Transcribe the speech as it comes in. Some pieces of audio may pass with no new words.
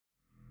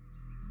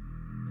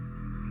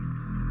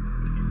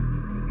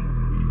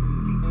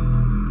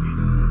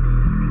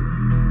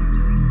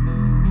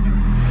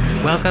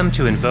Welcome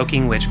to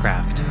Invoking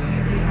Witchcraft,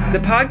 the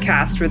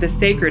podcast where the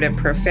sacred and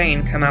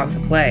profane come out to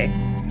play.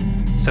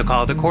 So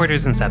call the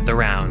quarters and set the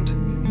round.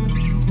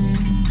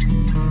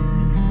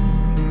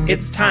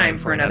 It's time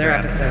for another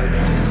episode.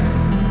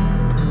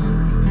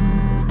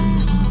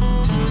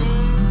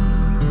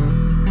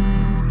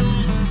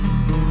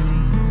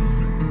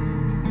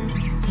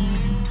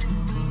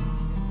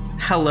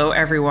 Hello,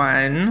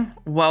 everyone.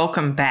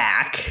 Welcome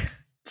back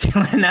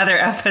to another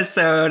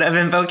episode of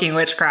Invoking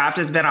Witchcraft.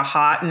 It's been a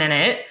hot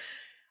minute.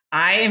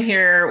 I am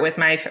here with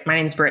my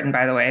name's Britton,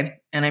 by the way,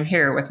 and I'm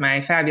here with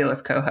my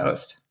fabulous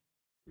co-host,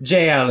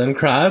 J. Allen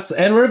Cross,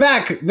 and we're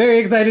back. Very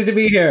excited to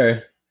be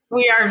here.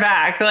 We are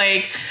back.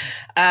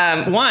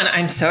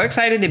 I'm so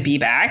excited to be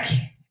back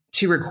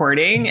to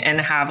recording and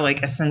have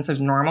a sense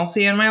of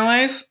normalcy in my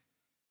life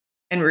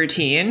and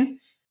routine.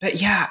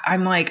 But yeah,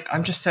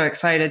 I'm just so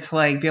excited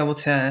to be able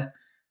to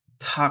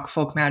talk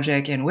folk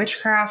magic and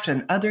witchcraft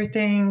and other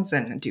things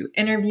and do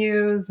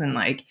interviews and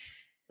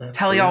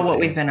tell y'all what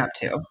we've been up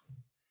to.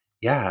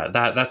 Yeah,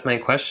 that's my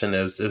question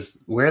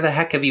is where the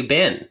heck have you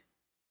been?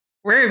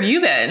 Where have you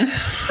been?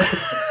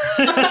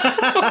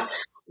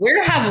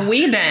 Where have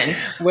we been?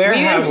 Where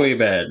have we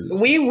been?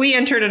 We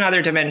entered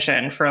another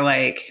dimension for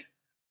a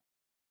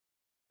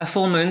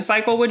full moon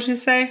cycle, would you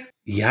say?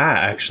 Yeah,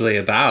 actually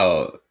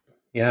about.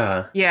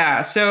 Yeah.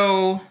 Yeah,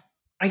 so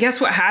I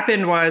guess what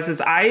happened is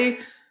I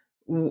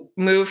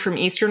moved from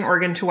Eastern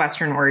Oregon to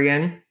Western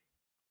Oregon,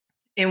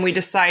 and we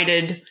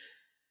decided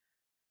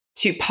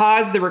to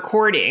pause the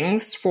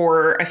recordings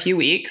for a few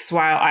weeks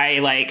while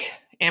I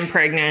am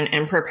pregnant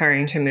and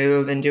preparing to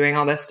move and doing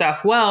all this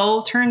stuff.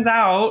 Well, turns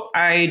out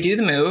I do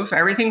the move.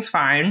 Everything's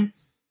fine.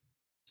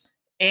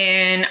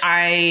 And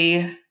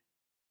I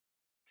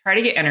try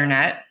to get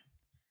internet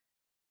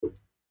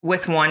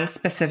with one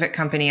specific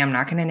company. I'm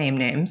not going to name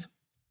names.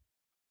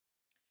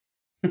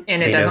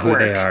 And it doesn't work.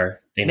 They are.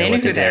 They know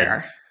who they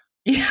are.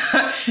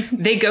 Yeah.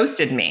 They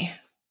ghosted me.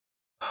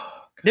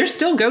 They're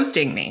still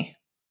ghosting me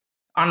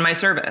on my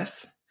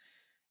service.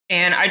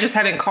 And I just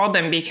haven't called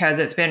them because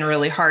it's been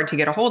really hard to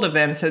get a hold of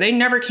them. So they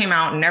never came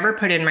out, never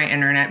put in my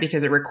internet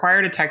because it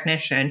required a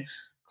technician,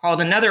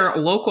 called another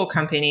local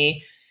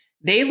company.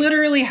 They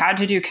literally had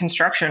to do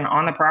construction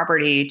on the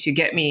property to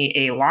get me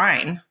a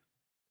line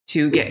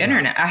to get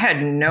internet. I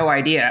had no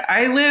idea.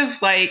 I live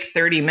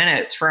 30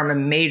 minutes from a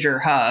major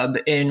hub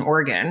in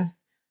Oregon.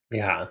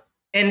 Yeah.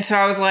 And so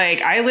I was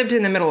I lived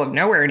in the middle of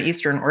nowhere in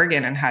Eastern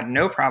Oregon and had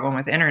no problem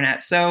with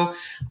internet. So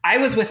I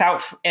was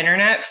without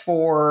internet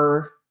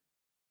for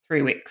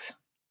 3 weeks.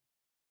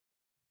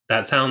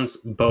 That sounds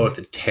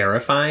both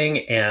terrifying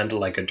and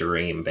like a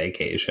dream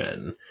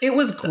vacation. It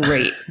was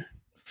great.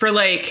 For a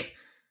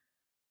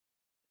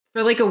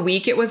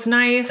week, it was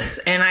nice.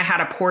 And I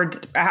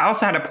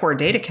also had a poor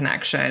data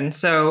connection.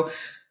 So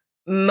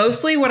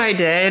mostly what I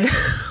did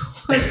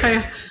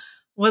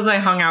was I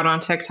hung out on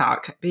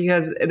TikTok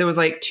because there was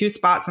 2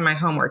 spots in my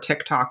home where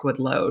TikTok would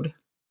load.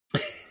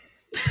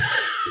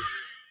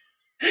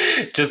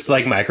 Just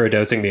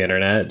microdosing the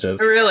internet. Just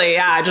really,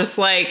 yeah. Just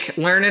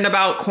learning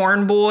about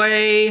Corn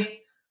Boy,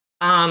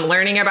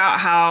 learning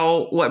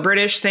about what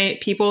British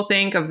people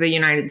think of the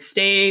United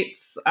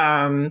States.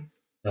 I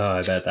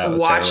bet that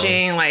was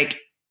watching terrible.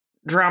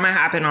 Drama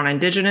happen on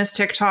Indigenous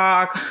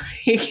TikTok.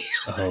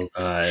 Oh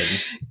God!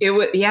 It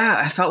was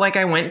I felt like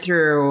I went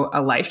through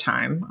a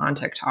lifetime on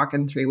TikTok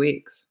in 3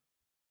 weeks.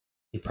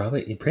 You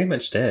pretty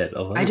much did.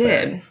 I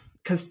did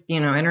because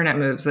internet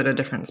moves at a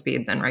different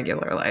speed than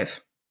regular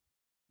life.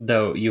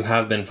 Though you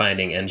have been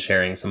finding and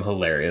sharing some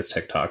hilarious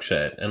TikTok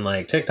shit. And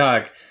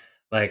TikTok,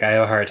 I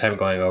have a hard time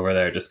going over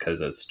there just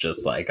because it's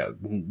just a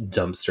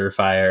dumpster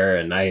fire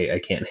and I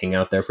can't hang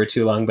out there for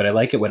too long. But I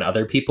like it when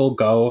other people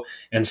go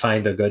and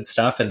find the good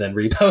stuff and then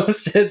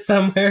repost it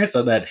somewhere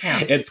so that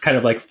it's kind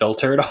of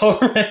filtered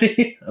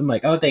already. I'm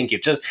oh, thank you.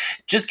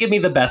 Just give me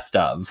the best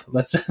of.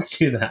 Let's just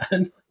do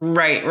that.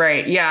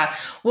 Right. Yeah.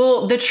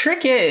 Well, the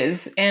trick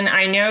is, and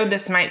I know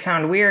this might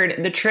sound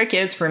weird, the trick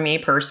is for me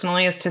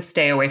personally is to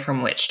stay away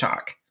from witch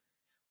talk.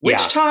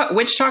 Witch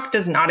talk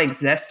does not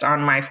exist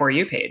on my For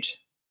You page.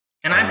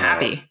 And I'm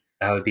happy.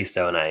 That would be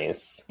so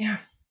nice. Yeah.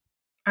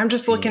 I'm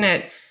just looking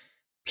at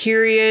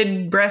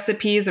period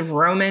recipes of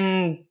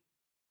Roman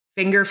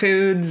finger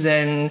foods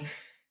and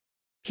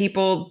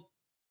people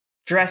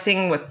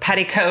dressing with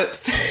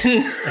petticoats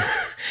and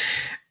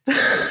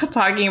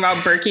talking about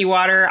Berkey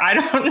water. I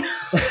don't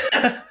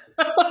know.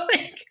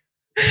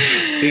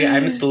 See,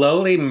 I'm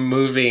slowly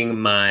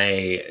moving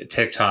my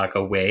TikTok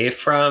away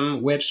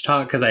from witch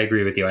talk because I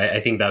agree with you. I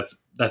think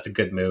that's a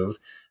good move.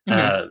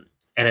 Mm-hmm.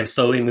 And I'm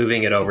slowly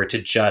moving it over to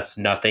just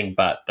nothing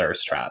but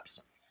thirst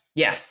traps.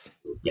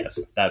 Yes.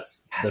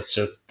 That's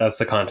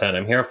the content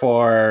I'm here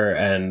for.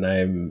 And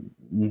I'm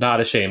not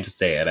ashamed to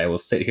say it. I will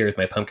sit here with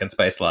my pumpkin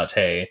spice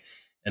latte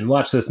and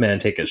watch this man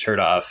take his shirt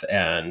off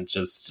and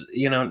just,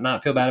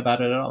 not feel bad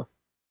about it at all.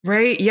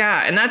 Right.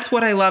 Yeah. And that's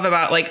what I love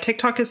about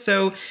TikTok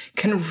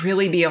can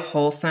really be a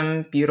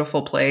wholesome,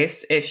 beautiful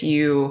place if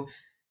you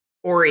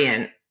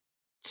orient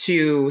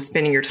to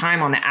spending your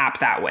time on the app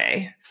that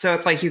way. So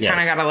it's like you kind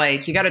of got to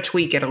like, you got to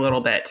tweak it a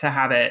little bit to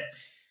have it,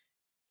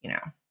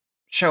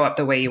 show up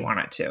the way you want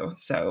it to.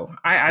 So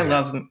I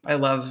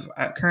love,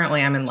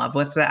 currently I'm in love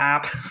with the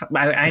app.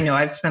 I know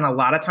I've spent a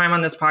lot of time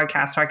on this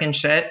podcast talking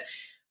shit,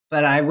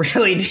 but I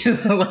really do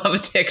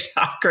love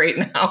TikTok right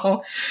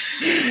now.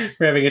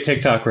 We're having a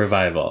TikTok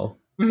revival.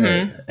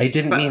 Mm-hmm. I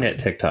didn't mean it,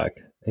 TikTok.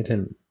 I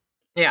didn't.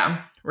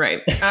 Yeah,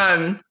 right.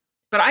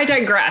 But I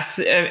digress.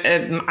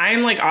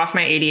 I'm like off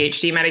my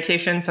ADHD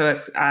medication, so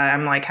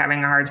I'm like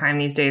having a hard time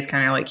these days,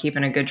 kind of like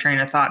keeping a good train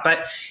of thought.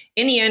 But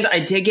in the end, I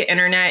did get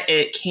internet.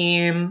 It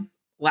came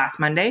last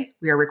Monday.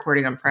 We are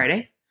recording on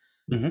Friday.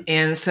 Mm-hmm.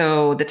 And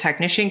so the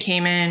technician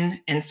came in,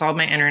 installed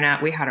my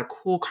internet. We had a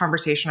cool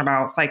conversation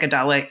about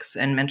psychedelics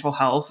and mental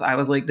health. I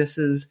was like, this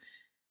is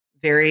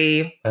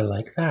I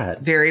like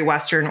that. Very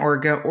Western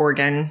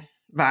Oregon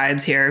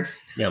vibes here.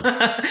 Yep.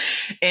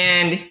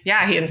 And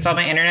he installed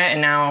my internet,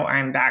 and now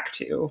I'm back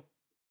to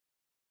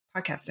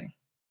podcasting.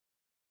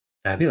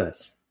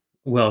 Fabulous.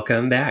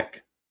 Welcome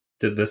back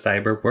to the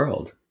cyber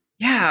world.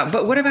 Yeah.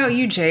 But what about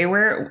you, Jay?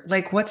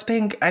 What's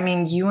been,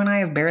 you and I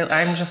have barely,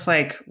 I'm just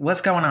like,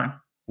 what's going on?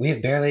 We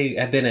have barely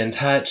been in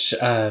touch.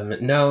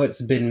 No,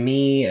 it's been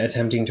me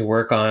attempting to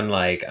work on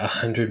like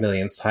 100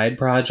 million side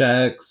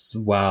projects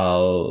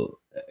while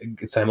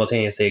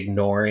simultaneously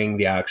ignoring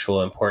the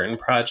actual important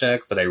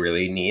projects that I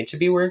really need to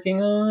be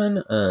working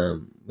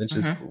on, which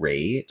is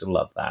great.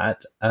 Love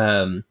that.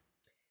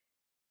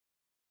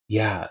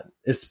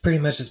 It's pretty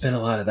much just been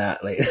a lot of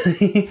that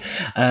lately.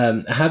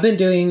 I have been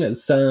doing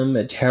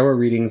some tarot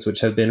readings,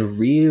 which have been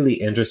really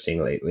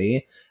interesting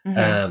lately.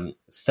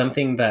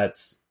 Something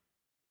that's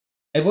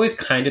I've always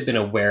kind of been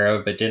aware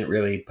of, but didn't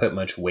really put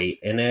much weight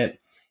in it,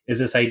 is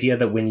this idea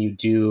that when you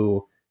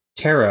do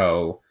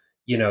tarot,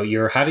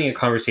 you're having a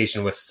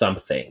conversation with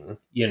something,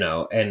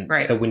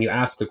 and so when you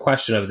ask a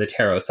question of the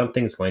tarot,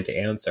 something's going to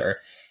answer.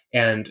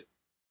 And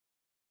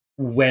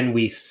when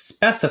we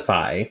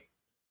specify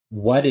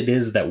what it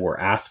is that we're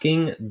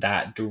asking,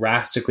 that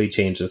drastically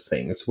changes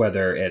things,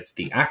 whether it's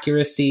the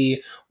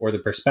accuracy or the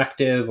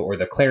perspective or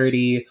the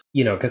clarity,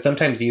 because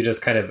sometimes you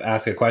just kind of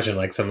ask a question,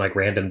 like some like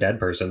random dead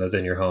person that's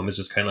in your home is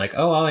just kind of like,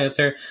 oh, I'll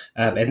answer.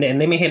 And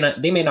they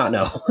may not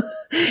know,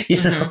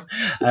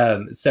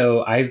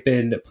 so I've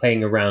been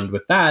playing around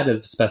with that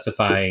of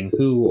specifying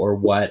who or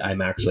what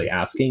I'm actually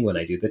asking when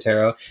I do the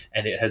tarot.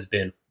 And it has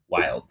been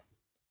wild.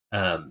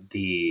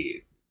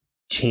 The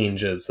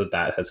changes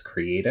that has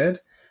created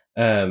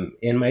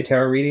in my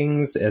tarot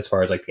readings as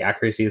far as like the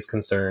accuracy is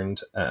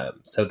concerned.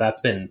 So that's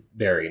been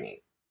very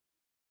neat.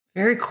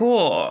 Very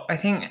cool. I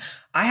think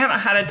I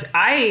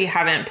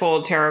haven't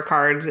pulled tarot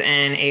cards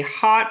in a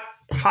hot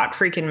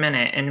freaking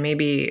minute, and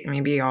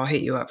maybe I'll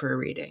hit you up for a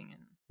reading.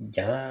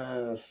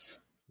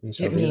 Yes.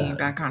 Get me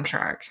back on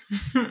track.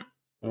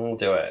 We'll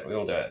do it.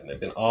 They've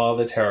been all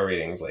the tarot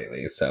readings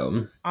lately.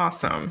 So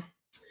awesome.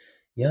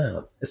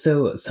 Yeah.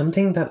 So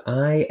something that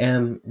I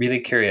am really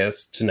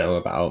curious to know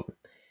about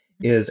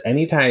is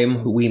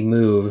anytime we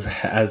move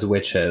as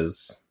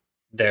witches,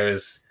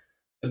 there's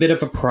a bit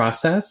of a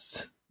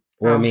process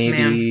or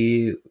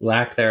maybe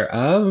lack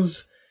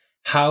thereof.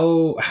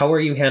 How are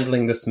you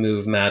handling this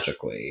move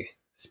magically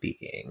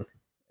speaking?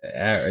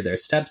 Are there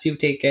steps you've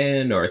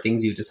taken or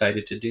things you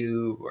decided to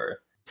do?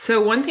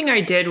 So one thing I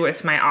did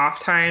with my off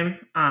time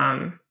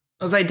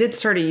was I did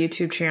start a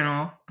YouTube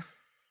channel.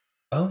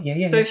 Oh,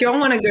 yeah. So if y'all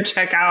want to go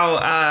check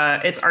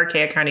out, it's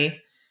Archaic Honey.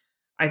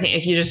 I think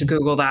if you just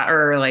Google that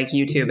or like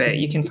YouTube it,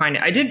 you can find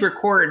it. I did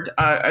record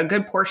a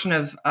good portion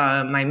of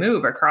my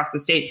move across the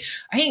state.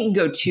 I didn't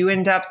go too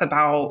in depth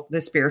about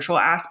the spiritual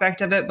aspect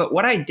of it, but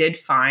what I did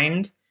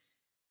find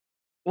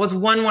was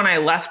when I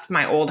left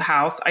my old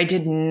house, I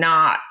did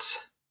not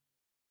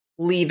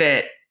leave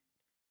it.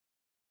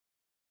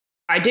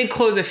 I did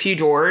close a few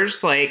doors,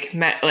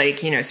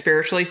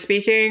 spiritually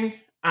speaking.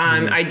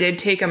 I did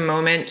take a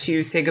moment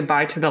to say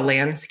goodbye to the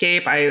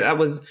landscape. That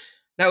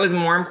was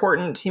more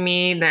important to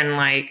me than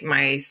like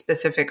my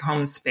specific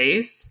home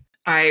space.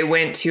 I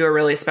went to a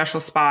really special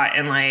spot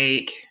and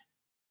like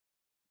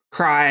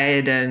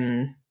cried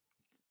and,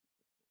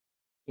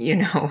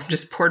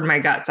 just poured my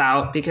guts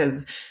out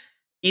because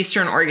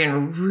Eastern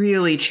Oregon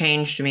really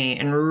changed me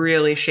and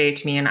really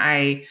shaped me. And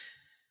I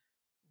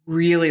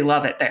really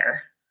love it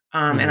there.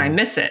 And I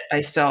miss it.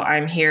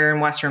 I'm here in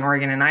Western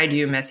Oregon and I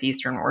do miss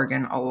Eastern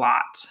Oregon a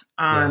lot.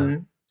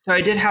 So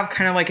I did have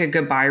kind of like a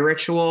goodbye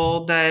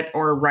ritual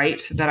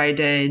rite that I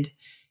did.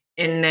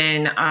 And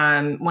then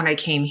when I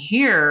came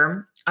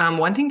here,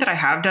 one thing that I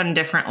have done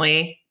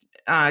differently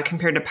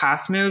compared to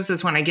past moves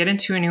is when I get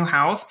into a new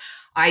house,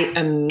 I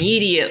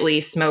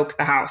immediately smoke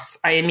the house.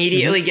 I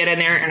immediately get in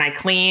there and I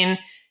clean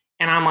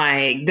and I'm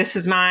like, this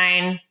is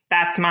mine,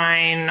 that's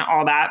mine,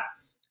 all that.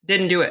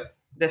 Didn't do it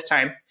this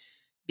time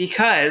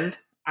because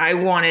I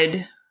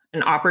wanted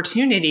an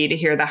opportunity to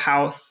hear the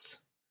house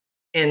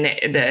in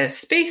the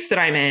space that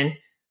I'm in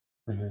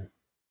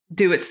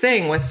do its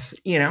thing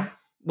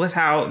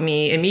without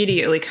me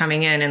immediately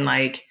coming in and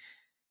like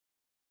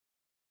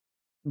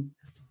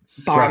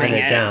scrubbing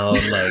Bombing it down,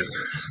 like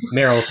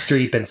Meryl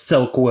Streep and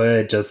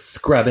Silkwood, just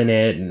scrubbing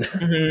it. And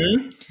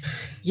Mm-hmm.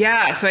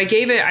 Yeah, so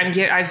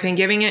I've been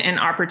giving it an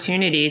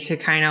opportunity to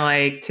kind of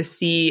like to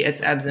see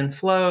its ebbs and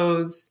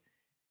flows,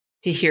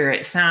 to hear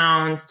its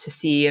sounds, to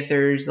see if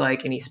there's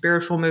like any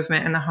spiritual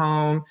movement in the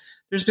home.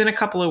 There's been a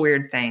couple of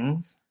weird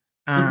things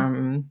here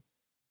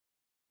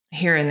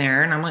and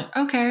there, and I'm like,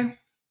 okay,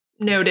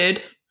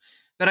 noted.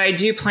 But I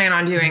do plan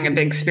on doing a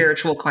big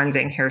spiritual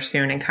cleansing here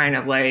soon and kind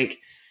of like,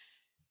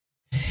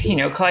 you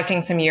know,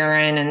 collecting some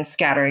urine and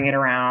scattering it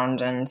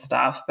around and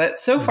stuff. But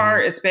so far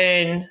it's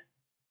been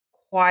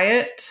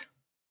quiet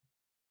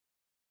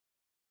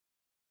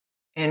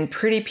and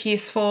pretty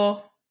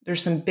peaceful.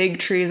 There's some big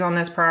trees on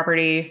this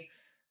property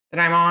that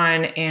I'm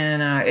on,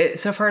 and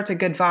so far it's a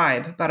good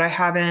vibe. But I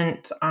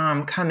haven't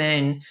come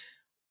in,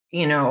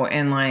 you know,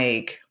 and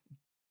like,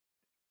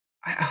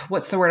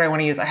 what's the word I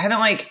want to use? I haven't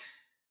like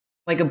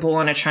a bull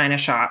in a china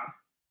shop.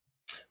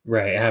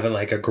 right, I haven't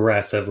like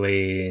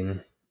aggressively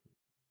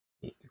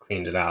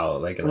cleaned it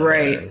out, like in the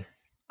Right.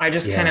 I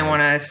just kind of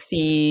want to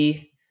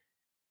see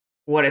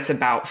what it's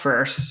about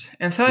first.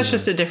 And so that's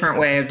just a different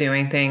way of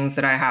doing things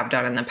that I have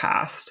done in the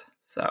past.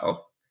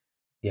 So,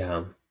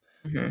 yeah.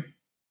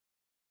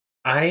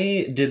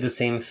 I did the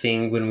same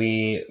thing when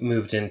we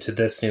moved into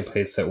this new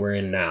place that we're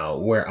in now,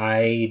 where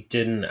I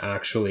didn't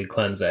actually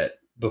cleanse it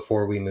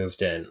before we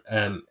moved in.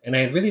 And I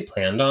had really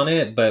planned on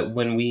it, but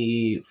when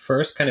we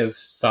first kind of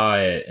saw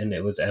it and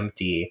it was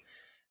empty,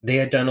 they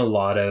had done a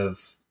lot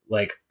of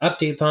like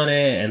updates on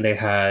it, and they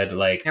had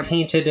like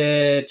painted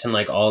it and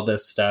like all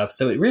this stuff.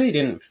 So it really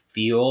didn't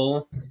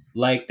feel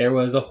like there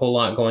was a whole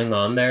lot going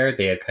on there.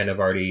 They had kind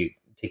of already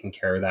taken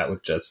care of that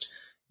with just,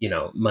 you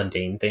know,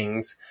 mundane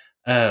things.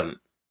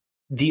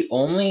 The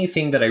only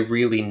thing that I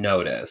really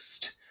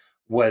noticed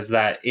was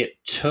that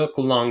it took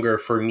longer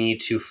for me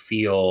to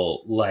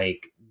feel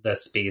like the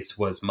space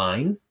was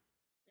mine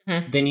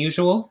than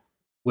usual,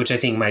 which I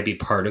think might be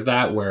part of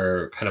that,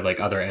 where kind of like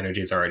other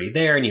energies are already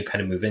there and you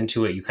kind of move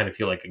into it. You kind of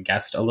feel like a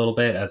guest a little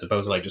bit, as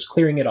opposed to like just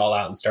clearing it all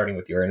out and starting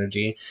with your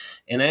energy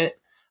in it.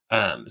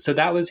 So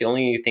that was the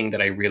only thing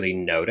that I really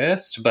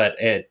noticed, but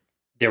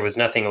there was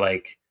nothing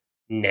like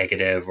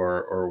negative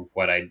or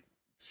what I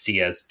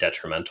see as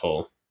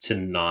detrimental to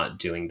not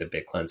doing the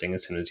big cleansing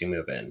as soon as you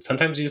move in.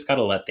 Sometimes you just got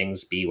to let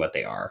things be what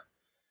they are,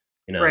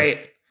 you know?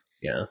 right.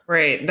 Yeah.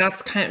 Right.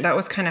 That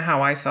was kind of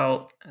how I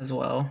felt as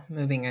well,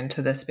 moving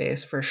into this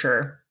space for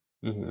sure.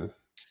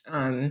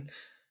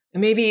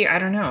 Maybe, I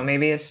don't know,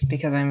 maybe it's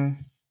because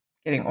I'm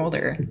getting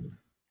older.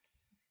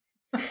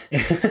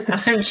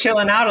 I'm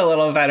chilling out a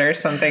little bit or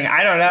something.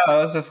 I don't know. I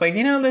was just like,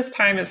 you know, this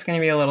time it's going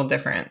to be a little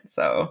different.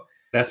 So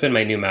that's been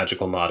my new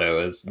magical motto: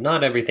 is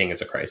not everything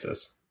is a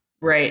crisis.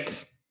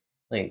 Right.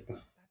 Like,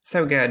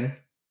 so good.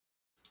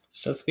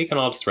 It's just, we can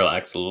all just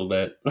relax a little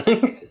bit.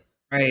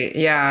 Right.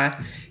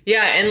 Yeah.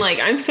 Yeah. And like,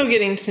 I'm still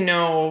getting to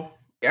know,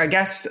 I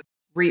guess,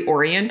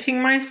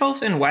 reorienting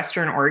myself in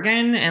Western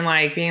Oregon and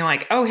like being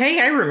like, oh,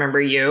 hey, I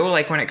remember you,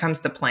 like when it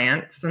comes to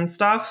plants and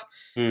stuff.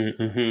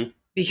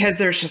 Because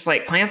there's just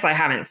like plants I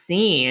haven't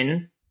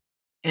seen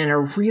in a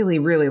really,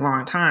 really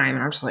long time.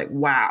 And I'm just like,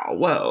 wow,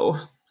 whoa,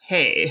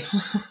 hey,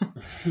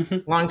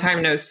 long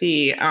time no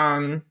see.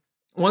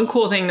 One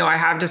cool thing though I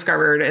have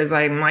discovered is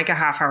I'm like a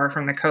half hour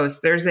from the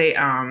coast. There's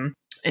an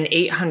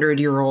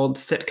 800-year-old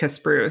Sitka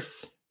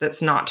spruce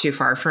that's not too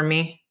far from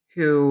me,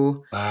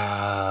 who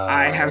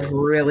I have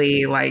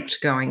really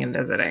liked going and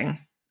visiting.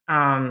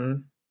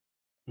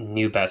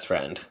 New best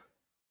friend.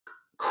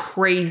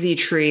 Crazy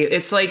tree.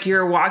 It's like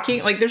you're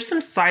walking, like there's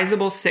some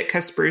sizable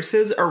Sitka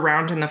spruces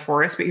around in the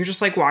forest, but you're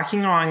just like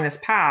walking along this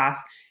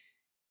path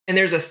and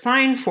there's a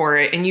sign for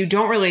it and you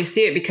don't really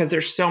see it because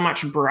there's so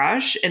much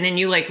brush. And then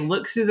you like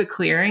look through the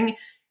clearing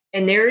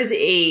and there is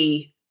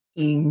a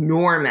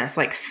enormous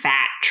like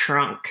fat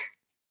trunk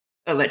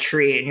of a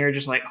tree. And you're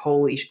just like,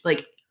 holy,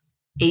 like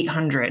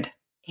 800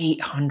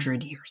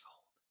 years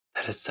old.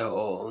 That is so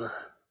old.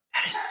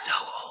 That is so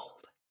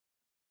old.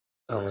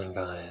 Oh my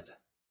God.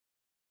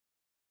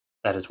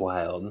 That is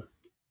wild.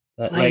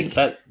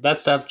 That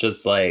stuff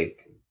just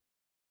like,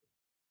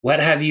 what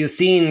have you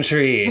seen,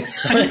 tree?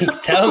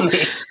 Like, tell me.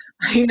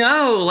 I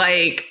know,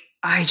 like,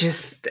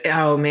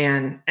 oh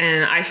man.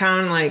 And I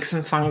found like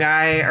some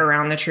fungi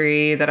around the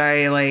tree that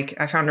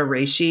I found a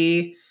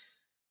reishi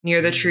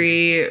near the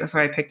tree. So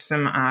I picked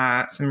some,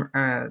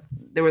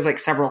 there was like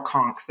several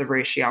conchs of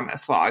reishi on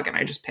this log and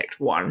I just picked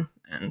one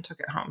and took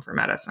it home for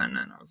medicine.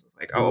 And I was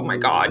like, oh my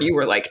God, you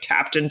were like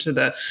tapped into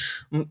the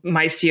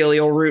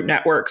mycelial root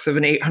networks of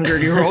an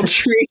 800-year-old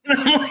tree.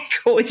 And I'm like,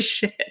 holy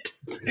shit.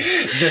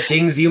 The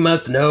things you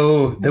must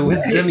know, the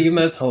wisdom you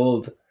must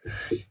hold.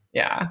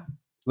 Yeah.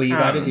 What you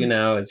got to do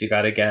now is you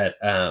got to get,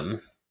 God,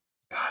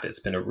 it's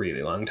been a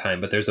really long time,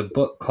 but there's a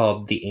book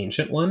called The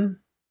Ancient One.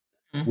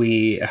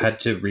 We had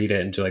to read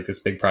it and do like this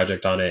big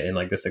project on it in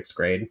like the 6th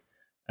grade.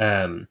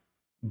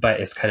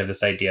 But it's kind of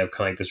this idea of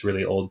kind of like this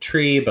really old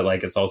tree, but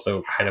like it's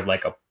also kind of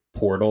like a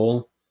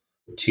portal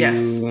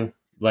to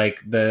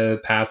like the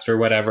past or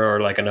whatever,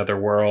 or like another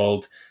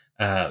world.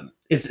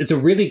 It's a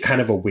really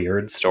kind of a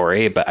weird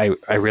story, but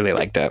I really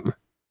liked it.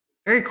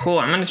 Very cool.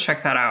 I'm going to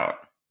check that out.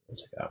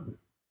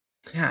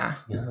 Yeah.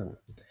 Yeah.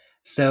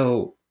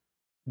 So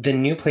the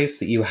new place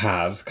that you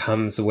have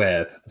comes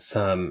with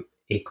some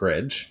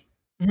acreage.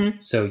 Mm-hmm.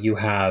 So you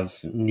have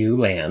new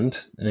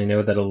land, and I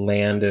know that a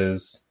land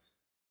is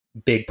a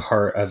big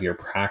part of your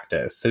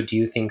practice. So do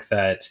you think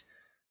that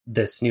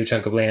this new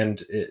chunk of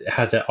land,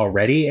 has it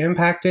already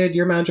impacted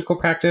your magical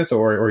practice,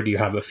 or do you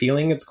have a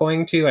feeling it's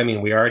going to? I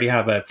mean, we already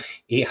have a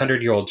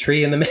 800-year-old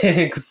tree in the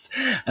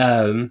mix.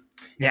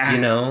 Yeah.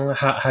 You know,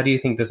 how do you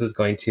think this is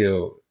going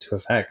to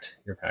affect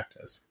your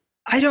practice?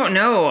 I don't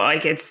know.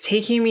 Like, it's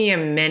taking me a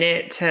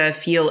minute to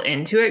feel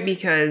into it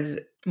because,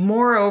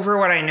 moreover,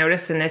 what I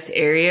noticed in this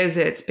area is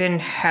it's been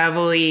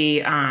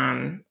heavily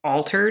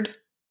altered.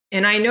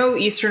 And I know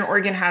Eastern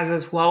Oregon has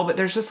as well, but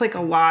there's just like a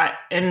lot,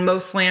 and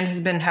most land has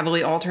been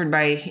heavily altered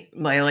by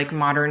like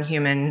modern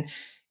human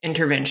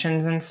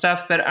interventions and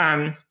stuff. But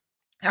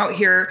out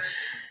here,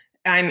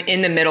 I'm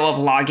in the middle of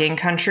logging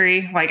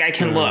country. Like, I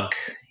can look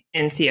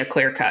and see a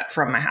clear cut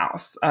from my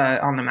house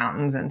on the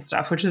mountains and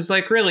stuff, which is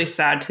like really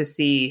sad to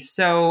see.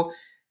 So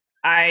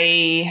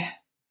I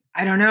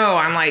don't know.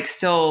 I'm like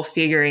still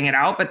figuring it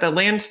out, but the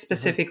land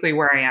specifically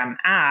where I am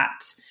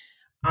at,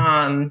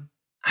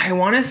 I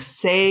want to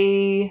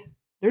say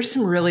there's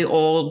some really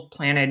old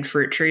planted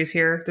fruit trees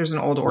here. There's an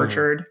old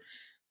orchard.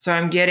 So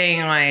I'm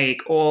getting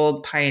like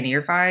old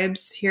pioneer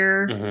vibes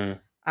here.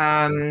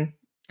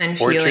 And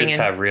orchards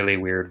have really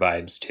weird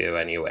vibes too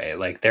anyway.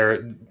 Like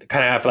they're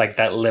kind of have like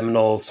that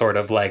liminal sort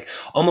of like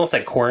almost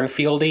like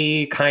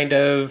cornfieldy kind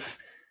of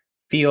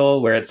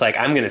feel where it's like,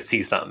 I'm going to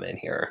see something in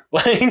here.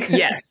 Like,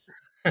 yes.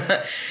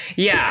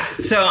 Yeah.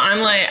 So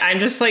I'm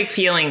just like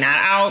feeling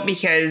that out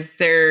because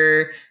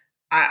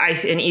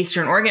in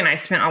Eastern Oregon, I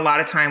spent a lot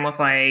of time with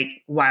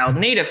like wild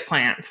native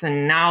plants.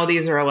 And now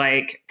these are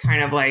like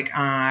kind of like,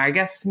 I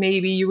guess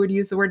maybe you would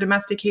use the word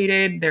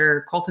domesticated.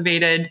 They're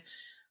cultivated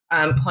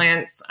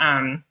plants.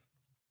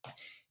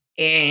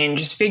 And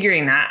just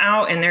figuring that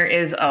out. And there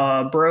is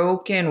a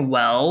broken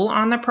well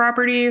on the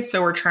property.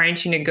 So we're trying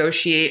to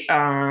negotiate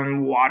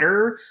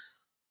water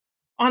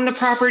on the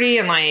property.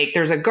 And like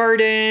there's a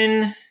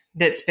garden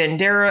that's been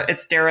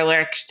it's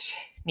derelict.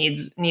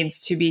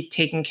 Needs to be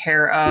taken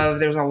care of.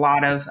 There's a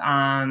lot of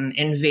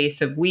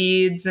invasive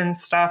weeds and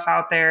stuff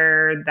out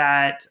there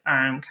that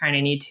kind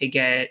of need to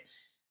get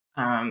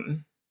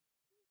kind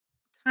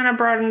of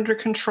brought under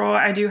control.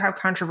 I do have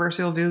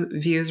controversial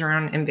views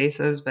around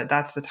invasives, but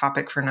that's the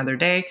topic for another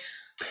day.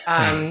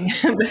 But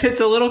it's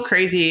a little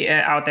crazy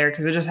out there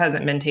because it just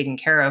hasn't been taken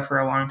care of for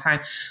a long time.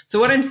 So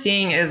what I'm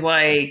seeing is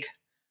like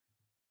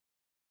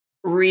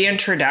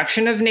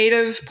reintroduction of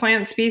native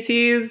plant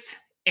species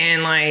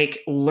and like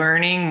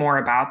learning more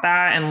about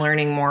that and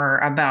learning more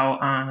about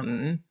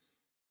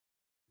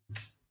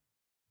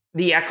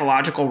the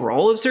ecological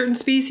role of certain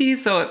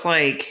species. So it's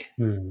like,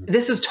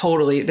 this is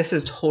totally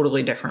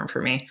different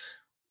for me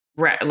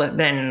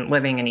than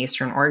living in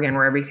Eastern Oregon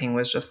where everything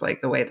was just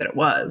like the way that it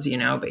was, you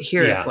know, but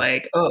here it's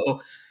like,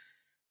 oh,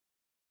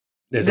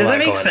 does that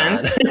make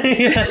sense?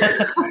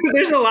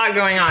 There's a lot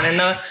going on.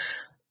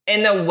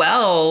 And the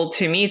well,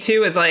 to me,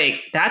 too, is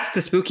like, that's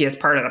the spookiest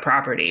part of the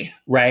property.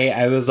 Right.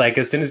 I was like,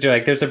 as soon as you're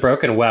like, there's a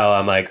broken well,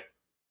 I'm like,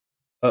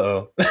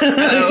 uh-oh.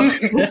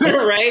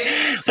 Right?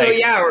 So, like,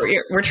 yeah,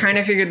 we're trying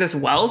to figure this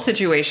well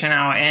situation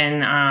out.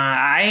 And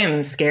I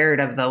am scared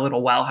of the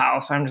little well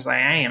house. I'm just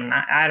like,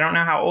 I don't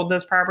know how old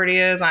this property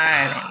is.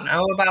 I don't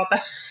know about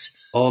that.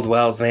 Old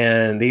wells,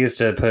 man. They used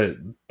to put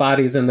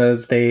bodies in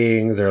those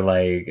things, or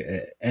like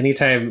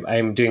anytime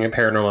I'm doing a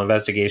paranormal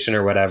investigation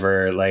or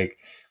whatever, like,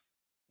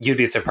 you'd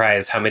be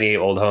surprised how many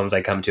old homes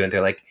I come to and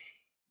they're like,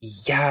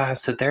 yeah,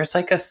 so there's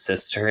like a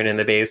cistern in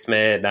the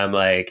basement. And I'm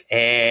like,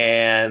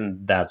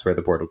 and that's where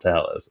the portal to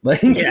hell is.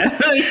 Like,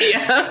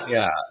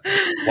 yeah.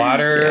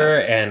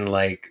 Water and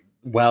like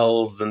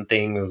wells and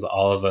things,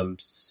 all of them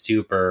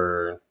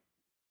super,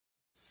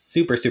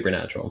 super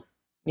supernatural.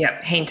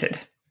 Yep. Hainted,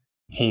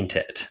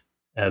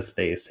 as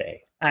they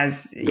say.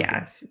 As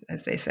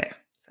they say.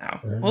 So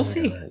we'll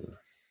see.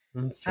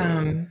 Let's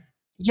see.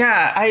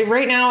 Yeah,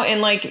 right now, and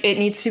like it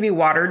needs to be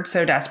watered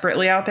so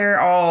desperately out there.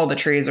 All the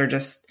trees are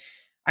just.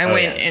 I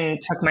went and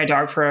took my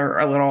dog for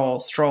a little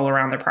stroll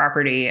around the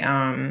property,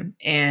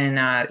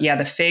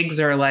 the figs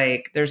are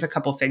like. There's a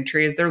couple fig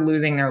trees. They're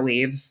losing their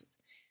leaves.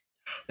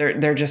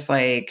 They're just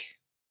like.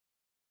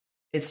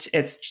 It's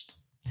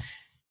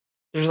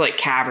there's like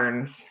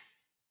caverns,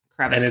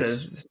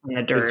 crevices in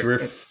the dirt. It's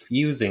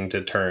refusing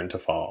to turn to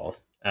fall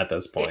at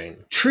this point.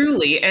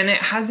 Truly, and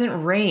it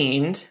hasn't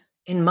rained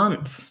in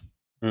months.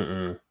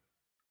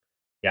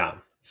 Yeah.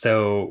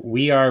 So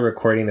we are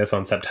recording this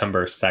on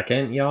September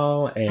 2nd,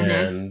 y'all.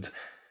 And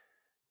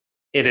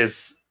it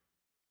is,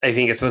 I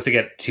think it's supposed to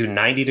get to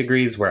 90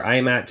 degrees where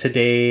I'm at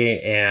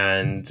today.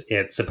 And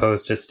it's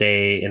supposed to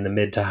stay in the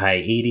mid to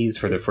high 80s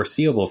for the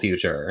foreseeable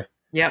future.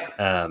 Yep.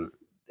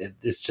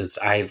 It's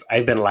just, I've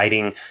been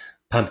lighting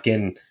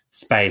pumpkin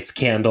spice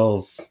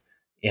candles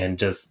and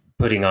just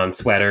putting on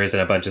sweaters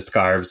and a bunch of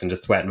scarves and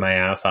just sweating my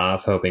ass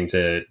off, hoping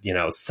to,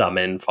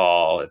 summon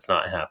fall. It's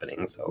not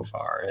happening so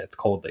far. It's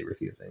coldly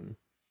refusing.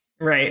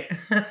 Right.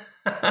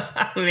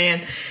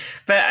 Man.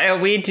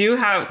 But we do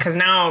have, because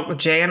now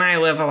Jay and I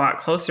live a lot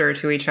closer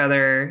to each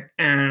other,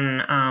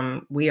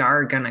 and we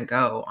are going to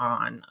go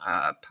on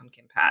a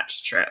pumpkin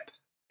patch trip.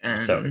 And I'm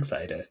so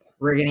excited.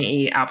 We're going to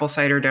eat apple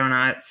cider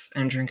donuts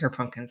and drink our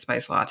pumpkin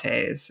spice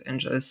lattes and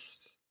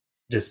just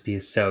be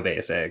so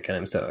basic. And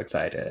I'm so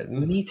excited.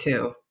 Me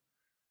too.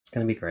 It's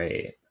going to be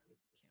great.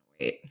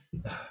 Can't wait.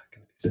 Going to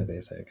be so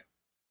basic.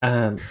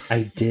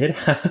 I did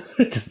have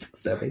just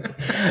so basic.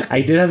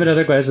 I did have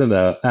another question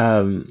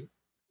though,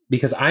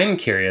 because I'm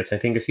curious. I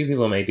think a few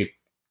people might be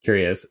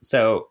curious.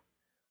 So,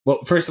 well,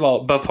 first of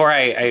all, before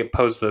I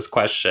pose this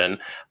question,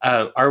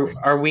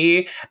 are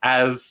we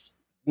as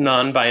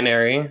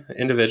non-binary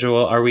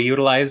individual, are we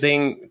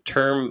utilizing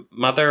term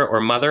mother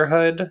or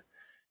motherhood?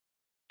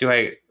 Do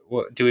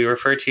we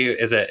refer to,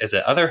 is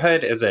it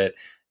otherhood? Is it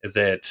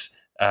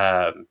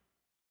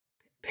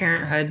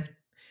parenthood?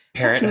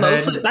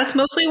 Parenthood. That's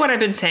mostly what I've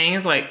been saying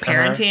is like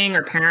parenting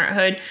or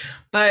parenthood,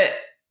 but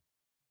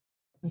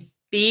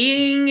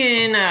being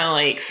in a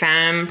like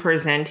femme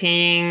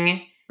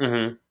presenting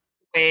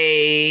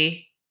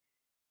way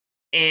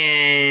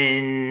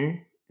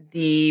in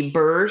the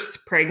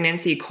birth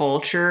pregnancy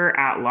culture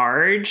at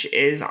large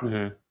is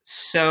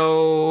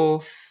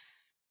so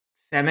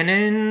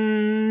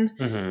feminine.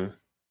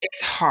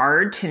 It's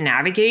hard to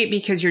navigate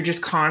because you're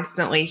just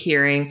constantly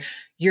hearing,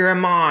 you're a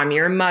mom,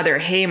 you're a mother.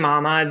 Hey,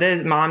 mama,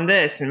 this,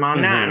 and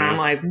mom that. And I'm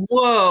like,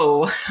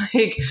 whoa,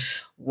 like,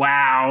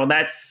 wow,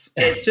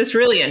 it's just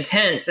really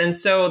intense. And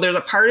so there's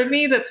a part of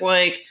me that's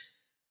like,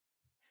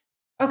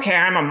 okay,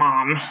 I'm a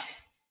mom.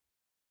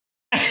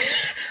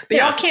 But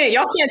y'all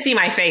can't see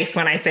my face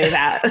when I say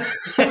that.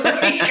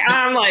 Like,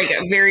 I'm like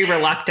very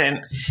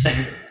reluctant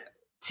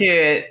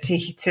to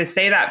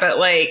say that. But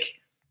like,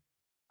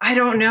 I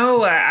don't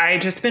know. I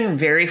just been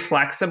very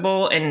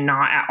flexible and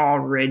not at all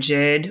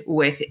rigid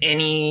with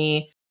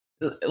any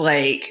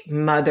like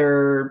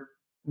mother,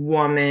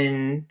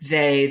 woman,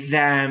 they,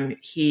 them,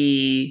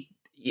 he,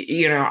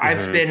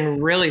 I've been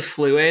really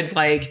fluid.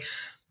 Like,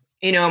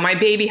 my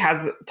baby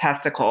has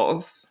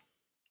testicles.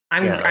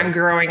 I'm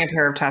growing a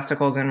pair of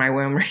testicles in my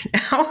womb right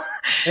now.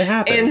 It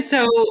happens. And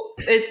so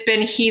it's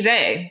been he,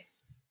 they.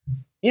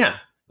 Yeah.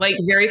 Like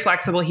very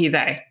flexible he,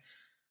 they.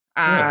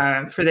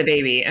 For the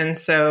baby. And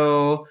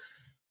so,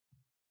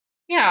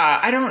 yeah,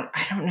 I don't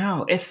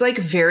know. It's like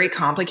very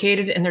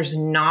complicated and there's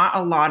not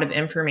a lot of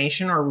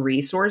information or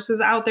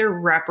resources out there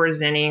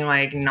representing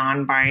like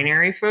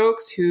non-binary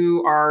folks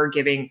who are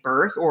giving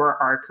birth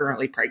or are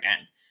currently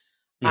pregnant.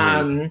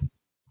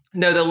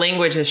 Though the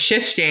language is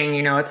shifting,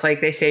 it's like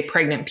they say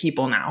pregnant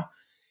people now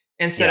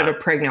instead of a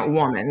pregnant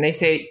woman. They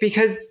say,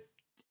 because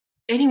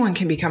anyone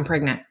can become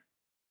pregnant.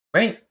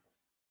 Right.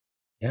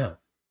 Yeah.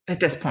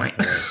 At this point.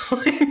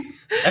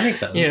 That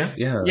makes sense.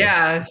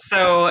 Yeah.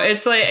 So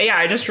it's like,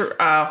 I just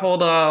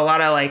hold a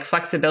lot of like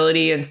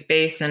flexibility and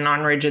space and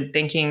non-rigid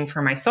thinking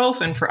for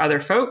myself and for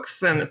other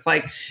folks. And it's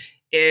like,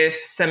 if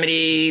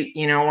somebody,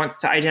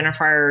 wants to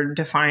identify or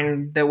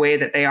define the way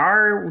that they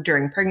are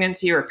during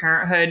pregnancy or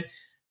parenthood,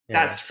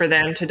 that's for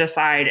them to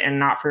decide and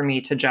not for me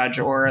to judge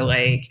or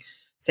like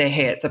say,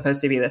 hey, it's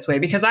supposed to be this way.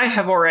 Because I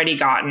have already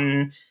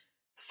gotten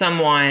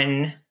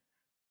someone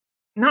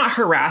not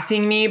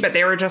harassing me, but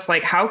they were just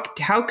like, how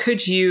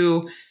could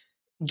you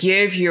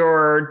give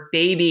your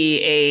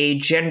baby a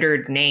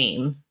gendered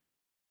name?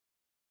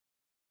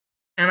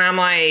 And I'm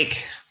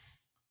like,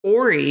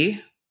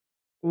 Ori,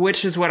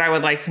 which is what I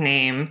would like to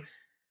name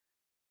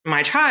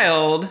my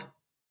child.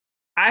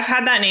 I've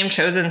had that name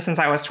chosen since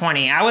I was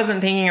 20. I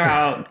wasn't thinking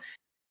about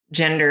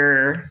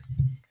gender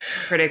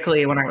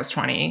critically when I was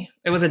 20.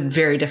 It was a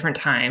very different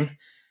time.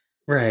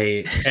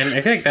 Right. And I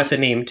feel like that's a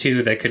name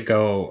too that could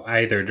go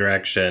either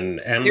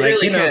direction. And it like,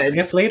 really could.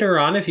 if later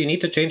on, if you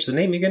need to change the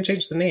name, you can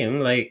change the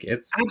name. Like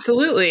it's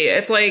absolutely.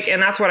 It's like, and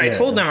that's what I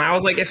told them. I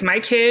was like, if my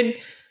kid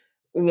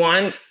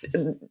wants,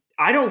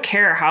 I don't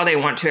care how they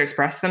want to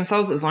express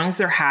themselves, as long as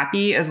they're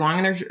happy, as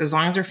long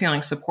as they're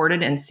feeling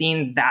supported and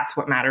seen, that's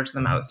what matters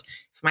the most.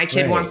 If my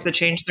kid wants to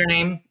change their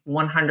name,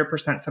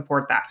 100%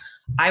 support that.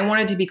 I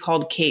wanted to be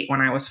called Kate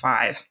when I was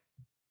 5.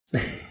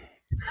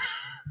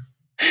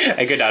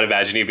 I could not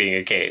imagine you being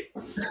a Kate.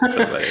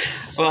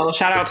 Well,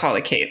 shout out to all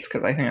the Kates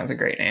because I think that's a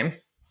great name.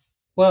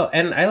 Well,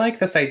 and I like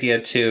this idea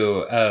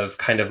too of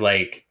kind of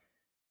like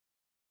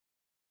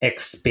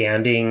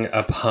expanding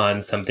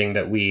upon something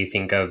that we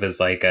think of as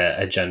like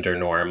a gender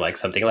norm, like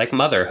something like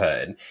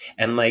motherhood.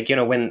 And like,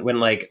 when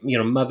like,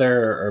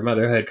 mother or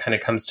motherhood kind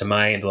of comes to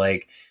mind,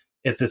 like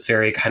it's this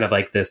very kind of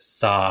like this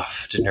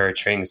soft,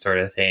 nurturing sort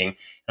of thing.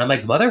 And I'm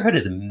like, motherhood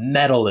is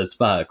metal as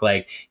fuck.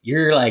 Like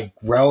you're like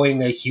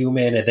growing a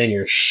human and then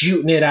you're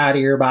shooting it out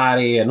of your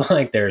body and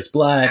like there's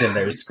blood and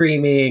there's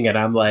screaming. And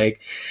I'm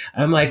like,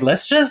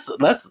 let's just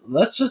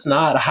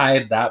not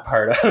hide that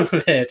part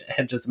of it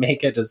and just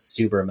make it just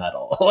super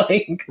metal.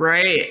 Like,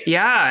 right.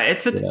 Yeah.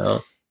 It's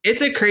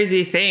a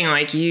crazy thing.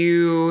 Like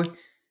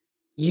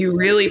you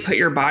really put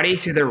your body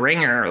through the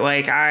ringer.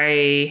 Like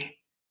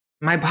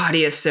my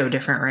body is so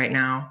different right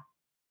now.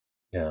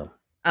 Yeah.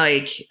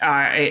 Like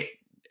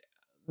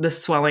the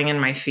swelling in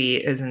my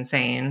feet is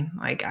insane.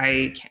 Like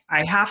I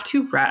have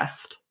to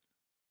rest.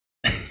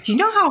 Do you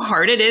know how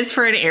hard it is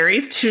for an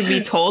Aries to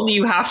be told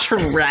you have to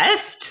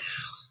rest?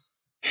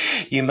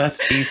 You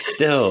must be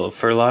still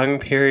for long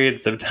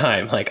periods of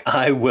time. Like,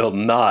 I will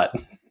not.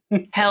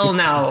 Hell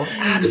no,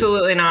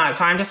 absolutely not.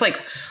 So I'm just like,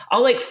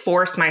 I'll like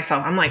force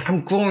myself. I'm like,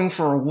 I'm going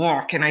for a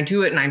walk, and I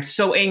do it, and I'm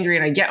so angry,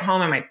 and I get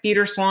home and my feet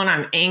are swollen.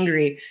 I'm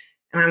angry,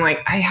 and I'm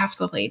like, I have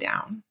to lay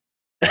down.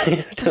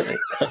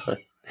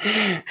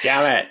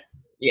 Damn it.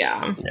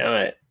 Yeah. Damn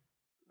it.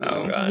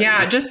 Oh God. Yeah,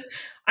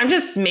 I'm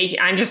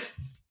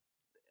just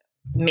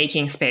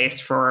making space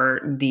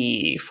for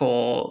the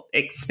full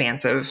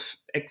expansive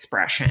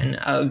expression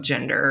of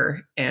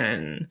gender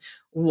and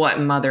what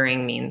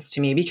mothering means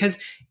to me, because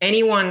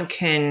anyone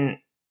can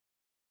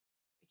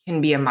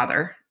be a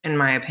mother, in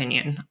my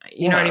opinion.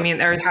 You know what I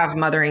mean? Or have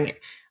mothering,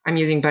 I'm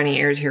using bunny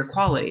ears here,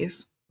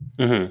 qualities.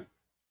 Mm-hmm.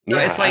 So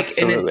Yeah, it's like,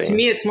 and to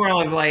me, it's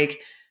more of like,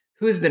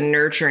 who's the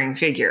nurturing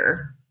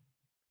figure?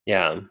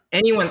 Yeah.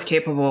 Anyone's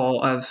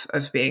capable of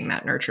being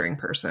that nurturing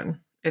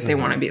person if they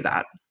want to be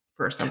that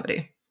for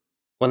somebody.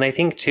 When I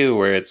think too,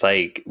 where it's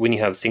like when you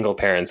have single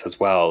parents as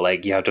well,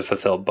 like you have to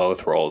fulfill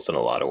both roles in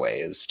a lot of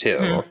ways too.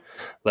 Mm-hmm.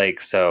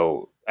 Like,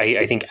 so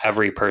I think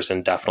every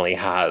person definitely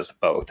has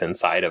both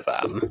inside of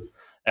them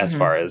as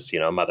far as, you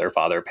know, mother,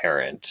 father,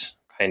 parent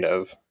kind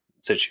of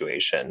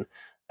situation.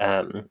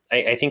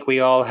 I think we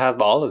all have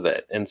all of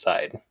it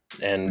inside,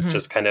 and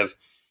just kind of,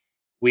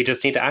 we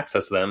just need to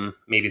access them,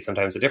 maybe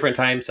sometimes at different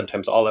times,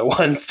 sometimes all at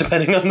once,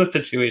 depending on the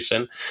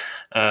situation.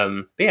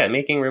 But yeah,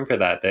 making room for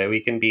that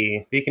we can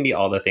be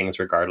all the things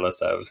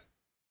regardless of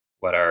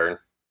what our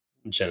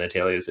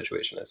genitalia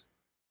situation is.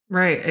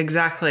 Right.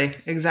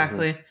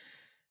 Exactly.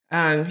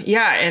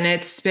 Yeah. And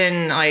it's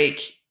been like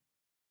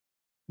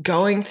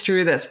going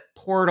through this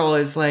portal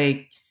is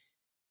like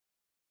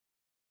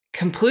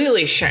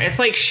completely it's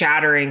like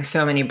shattering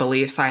so many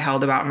beliefs I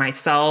held about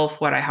myself,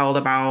 what I held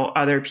about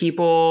other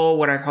people,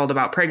 what I've held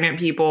about pregnant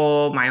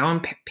people, my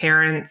own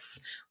parents,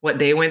 what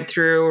they went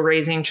through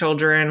raising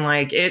children.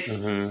 Like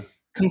it's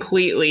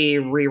completely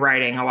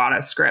rewriting a lot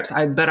of scripts.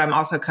 But I'm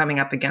also coming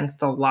up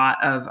against a lot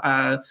of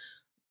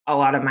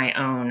my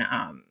own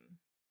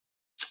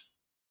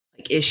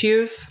like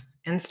issues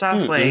and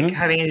stuff, like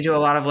having to do a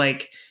lot of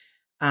like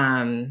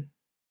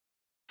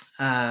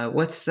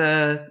what's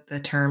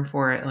the term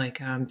for it?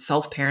 Like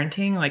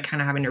self-parenting, like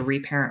kind of having to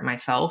reparent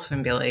myself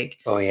and be like,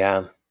 oh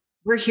yeah,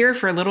 we're here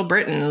for Little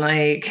Britain.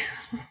 Like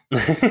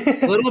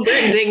Little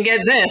Britain didn't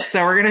get this,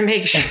 so we're going to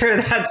make sure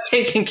that's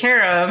taken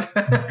care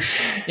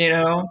of, you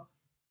know?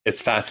 It's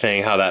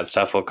fascinating how that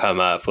stuff will come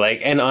up.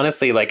 Like, and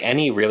honestly, like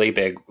any really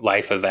big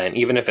life event,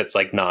 even if it's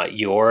like not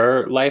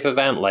your life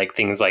event, like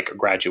things like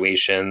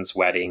graduations,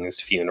 weddings,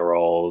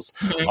 funerals,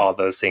 all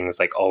those things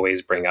like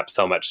always bring up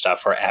so much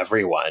stuff for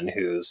everyone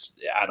who's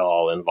at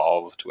all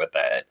involved with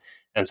it.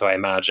 And so I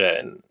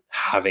imagine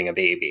having a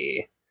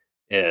baby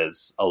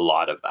is a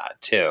lot of that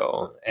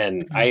too.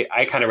 And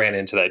I kind of ran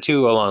into that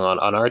too along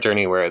on our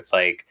journey, where it's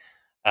like,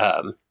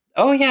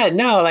 oh yeah,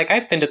 no, like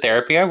I've been to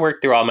therapy. I've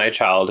worked through all my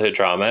childhood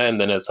trauma.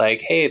 And then it's like,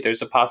 hey,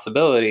 there's a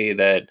possibility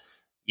that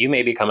you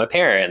may become a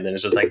parent. And then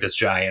it's just like this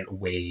giant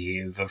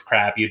wave of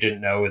crap you didn't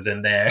know was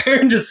in there,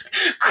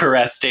 just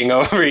cresting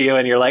over you.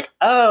 And you're like,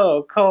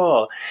 oh,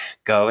 cool.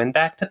 Going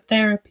back to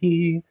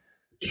therapy.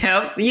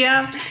 Yep.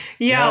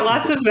 Yeah.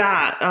 Lots of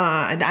that.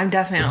 I'm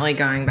definitely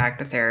going back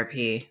to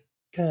therapy.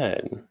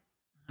 Good.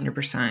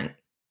 100%.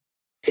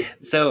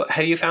 So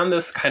have you found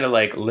this kind of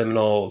like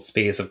liminal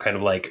space of kind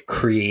of like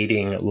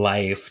creating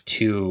life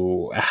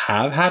to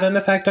have had an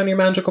effect on your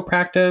magical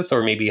practice,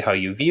 or maybe how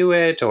you view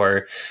it?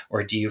 Or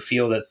do you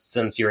feel that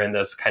since you're in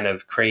this kind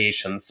of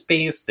creation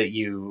space that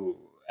you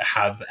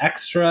have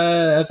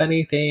extra of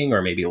anything,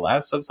 or maybe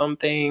less of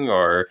something,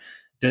 or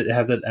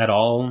has it at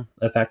all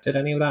affected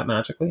any of that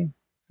magically?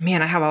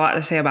 Man, I have a lot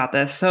to say about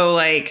this. So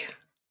like,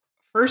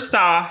 first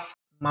off,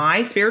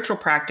 my spiritual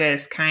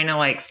practice kind of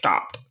like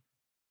stopped.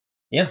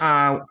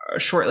 Yeah.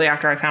 Shortly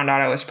after I found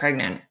out I was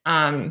pregnant.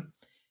 I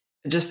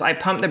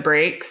pumped the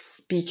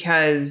brakes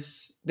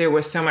because there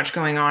was so much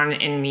going on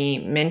in me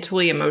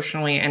mentally,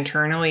 emotionally,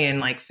 internally, and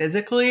like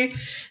physically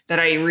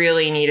that I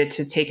really needed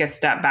to take a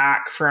step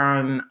back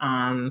from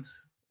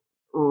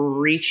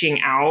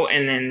reaching out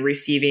and then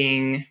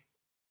receiving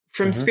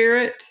from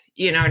spirit.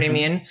 You know what I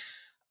mean?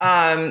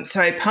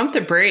 So I pumped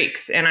the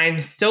brakes, and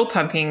I'm still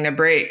pumping the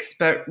brakes.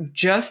 But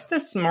just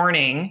this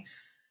morning,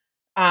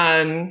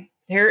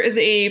 there is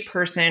a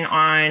person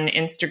on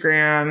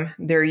Instagram.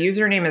 Their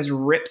username is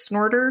Rip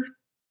Snorter.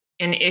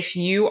 And if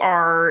you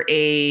are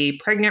a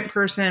pregnant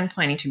person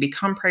planning to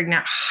become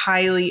pregnant,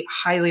 highly,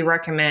 highly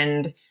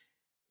recommend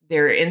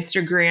their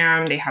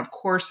Instagram. They have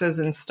courses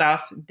and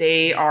stuff.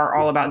 They are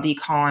all about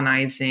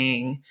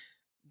decolonizing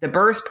the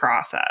birth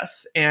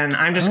process. And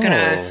I'm just going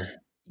to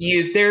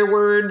use their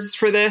words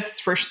for this,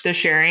 for the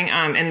sharing,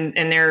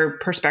 and their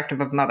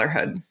perspective of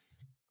motherhood.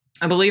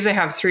 I believe they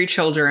have 3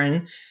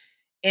 children.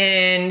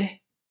 And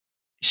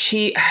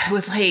she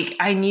was like,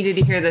 I needed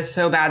to hear this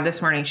so bad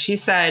this morning.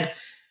 She's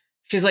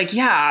like,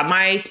 yeah,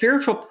 my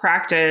spiritual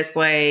practice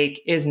like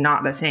is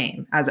not the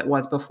same as it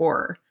was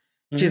before.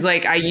 Mm-hmm.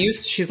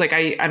 She's like,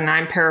 and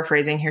I'm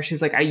paraphrasing here.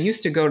 She's like, I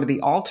used to go to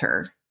the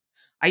altar.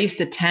 I used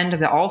to tend to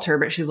the altar,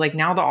 but she's like,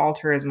 now the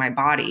altar is my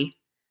body.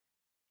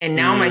 And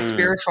now my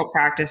spiritual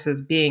practice is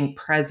being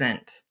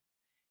present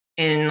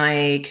in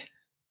like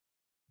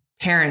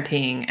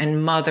parenting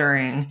and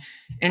mothering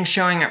and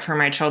showing up for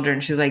my children.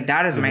 She's like,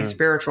 that is my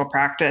spiritual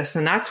practice.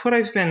 And that's what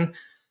I've been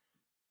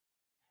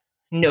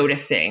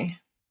noticing,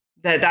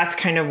 that's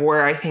kind of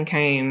where I think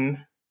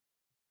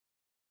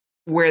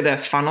where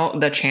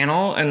the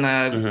channel and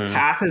the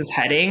path is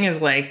heading, is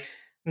like,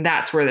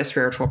 that's where the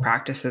spiritual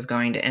practice is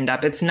going to end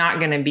up. It's not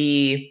going to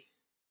be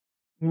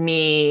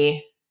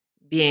me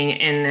being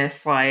in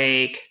this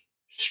like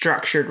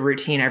structured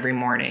routine every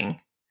morning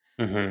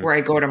where I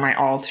go to my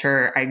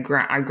altar, I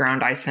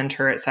ground, I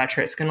center,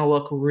 etc. It's going to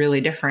look really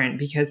different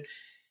because,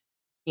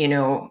 you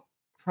know,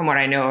 from what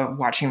I know of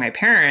watching my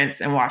parents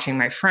and watching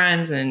my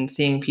friends and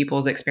seeing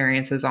people's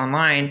experiences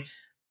online,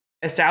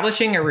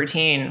 establishing a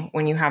routine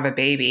when you have a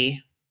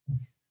baby,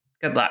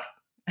 good luck.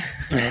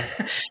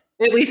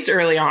 At least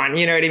early on,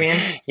 you know what I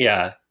mean?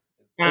 Yeah.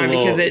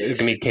 Because it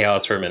can be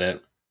chaos for a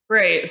minute.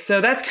 Right.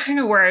 So that's kind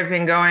of where I've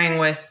been going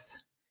with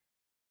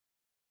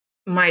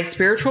my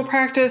spiritual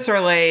practice,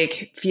 or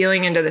like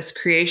feeling into this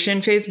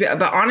creation phase.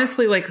 But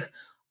honestly, like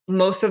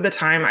most of the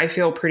time I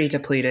feel pretty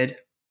depleted.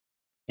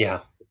 Yeah.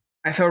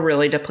 I feel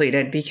really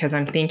depleted because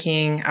I'm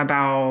thinking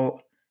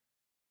about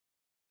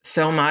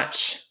so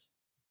much,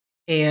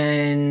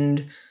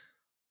 and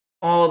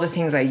all the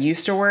things I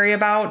used to worry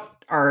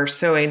about are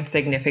so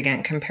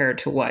insignificant compared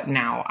to what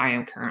now I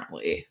am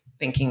currently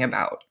thinking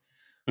about.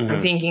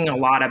 I'm thinking a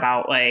lot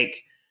about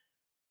like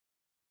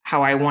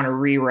how I want to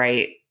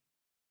rewrite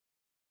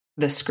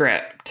the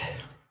script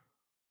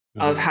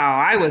of how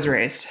I was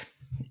raised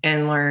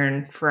and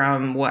learn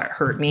from what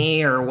hurt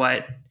me, or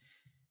what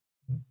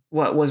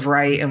was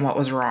right and what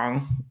was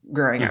wrong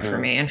growing up for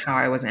me, and how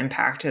I was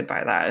impacted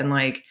by that, and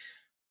like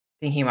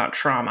thinking about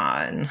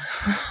trauma and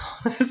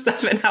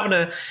stuff, and how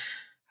to,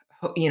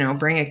 you know,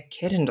 bring a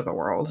kid into the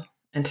world,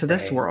 into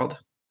this world.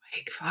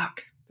 Like,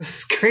 fuck, this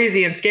is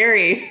crazy and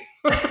scary.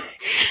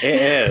 It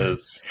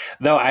is.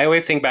 Though I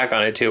always think back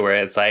on it too, where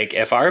it's like,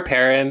 if our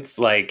parents,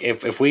 like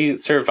if we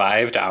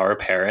survived our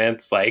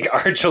parents, like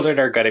our children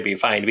are going to be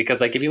fine.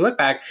 Because like, if you look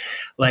back,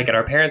 like at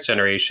our parents'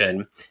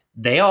 generation,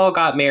 they all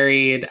got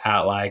married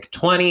at like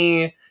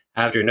 20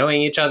 after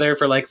knowing each other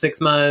for like 6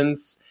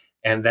 months.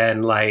 And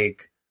then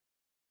like,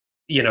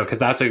 you know, because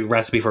that's a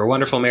recipe for a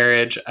wonderful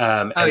marriage.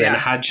 And then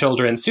had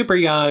children super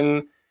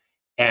young.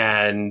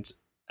 And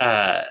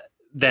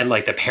then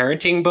like the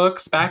parenting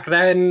books back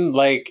then,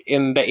 like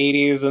in the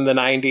 80s and the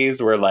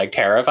 90s, were like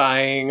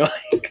terrifying.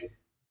 Like,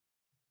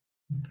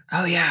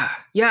 oh yeah.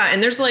 Yeah.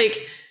 And there's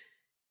like,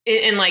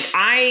 and like,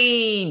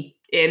 I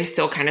am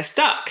still kind of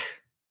stuck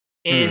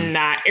in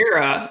that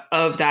era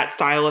of that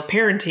style of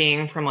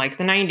parenting from like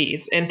the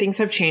 90s, and things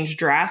have changed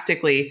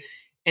drastically.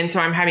 And so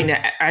I'm having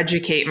to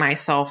educate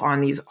myself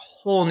on these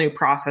whole new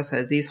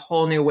processes, these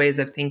whole new ways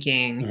of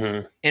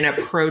thinking and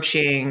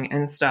approaching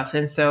and stuff.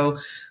 And so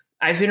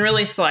I've been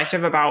really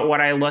selective about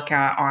what I look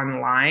at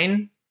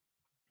online,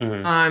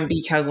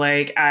 because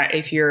like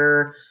if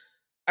you're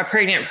a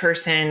pregnant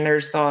person,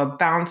 there's the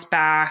bounce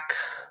back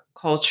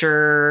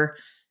culture,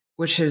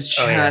 which is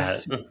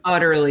just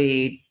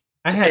utterly.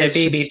 I had a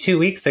baby 2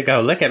 weeks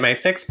ago. Look at my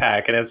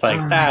 6-pack. And it's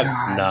like,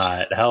 that's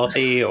not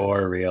healthy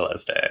or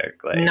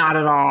realistic. Like, not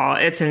at all.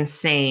 It's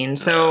insane.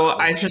 So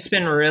I've just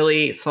been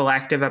really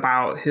selective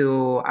about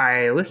who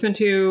I listen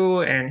to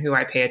and who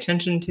I pay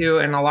attention to.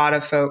 And a lot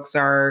of folks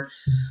are,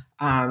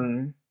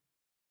 you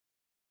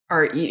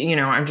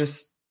know, I'm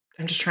just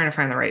trying to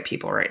find the right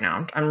people right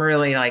now. I'm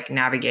really like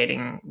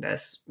navigating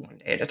this one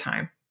day at a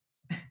time.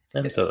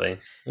 Absolutely.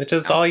 Which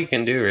is all you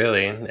can do,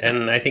 really.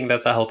 And I think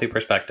that's a healthy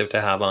perspective to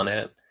have on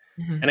it.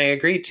 And I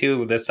agree,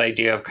 too, this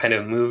idea of kind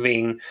of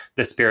moving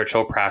the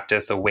spiritual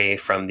practice away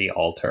from the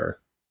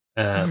altar.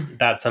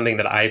 That's something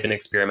that I've been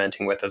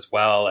experimenting with as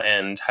well,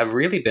 and have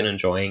really been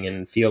enjoying,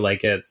 and feel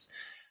like it's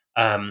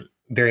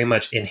very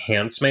much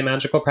enhanced my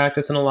magical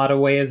practice in a lot of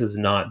ways, is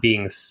not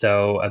being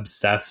so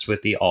obsessed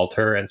with the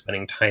altar and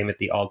spending time at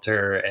the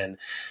altar and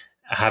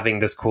having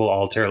this cool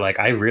altar. Like,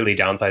 I really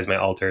downsized my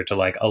altar to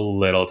like a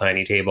little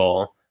tiny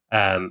table.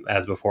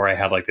 As before, I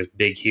had like this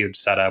big, huge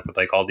setup with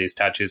like all these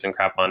tattoos and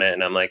crap on it.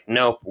 And I'm like,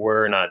 nope,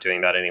 we're not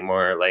doing that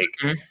anymore. Like,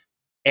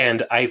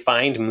 and I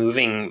find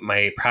moving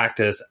my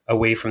practice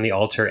away from the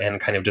altar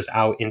and kind of just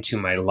out into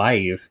my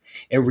life,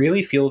 it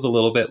really feels a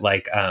little bit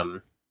like,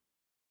 the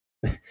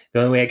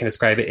only way I can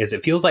describe it is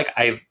it feels like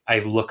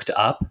I've looked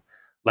up.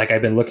 Like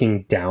I've been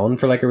looking down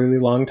for like a really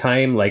long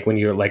time. Like when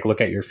you like look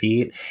at your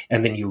feet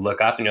and then you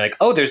look up and you're like,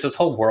 oh, there's this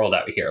whole world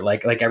out here.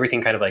 Like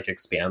everything kind of like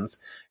expands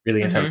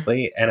really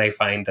intensely. And I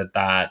find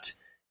that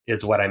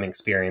is what I'm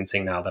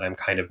experiencing now, that I'm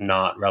kind of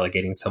not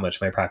relegating so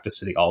much my practice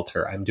to the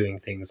altar. I'm doing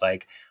things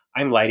like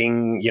I'm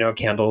lighting,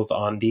 candles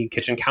on the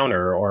kitchen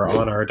counter or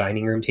on our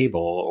dining room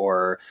table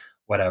or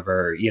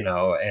whatever,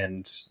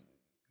 and,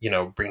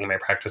 bringing my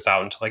practice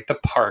out into like the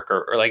park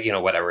or like,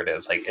 whatever it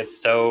is. Like,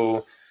 it's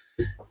so,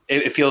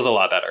 it feels a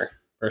lot better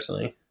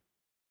personally.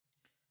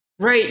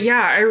 Right.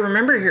 Yeah. I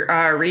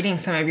remember reading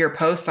some of your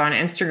posts on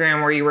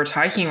Instagram where you were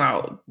talking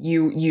about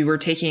you were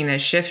taking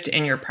this shift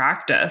in your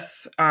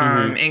practice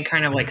and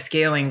kind of like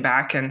scaling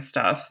back and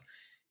stuff.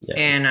 Yeah.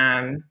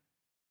 And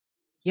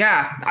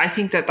yeah, I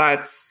think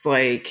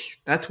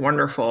that's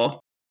wonderful.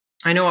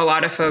 I know a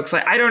lot of folks,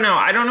 like, I don't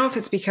know if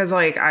it's because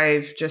like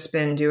I've just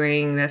been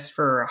doing this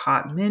for a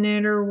hot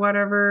minute or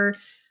whatever.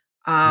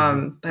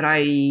 But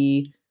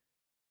I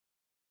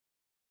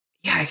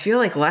feel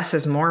like less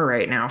is more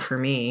right now for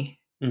me.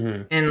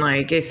 And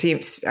like, it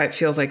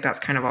feels like that's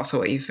kind of also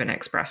what you've been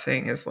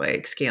expressing is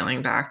like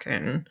scaling back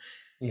and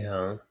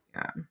yeah.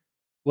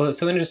 Well, it's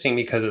so interesting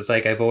because it's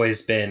like, I've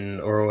always been,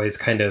 or always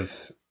kind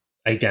of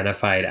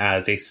identified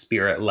as a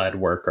spirit-led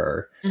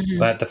worker.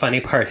 But the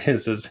funny part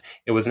is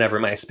it was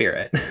never my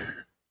spirit.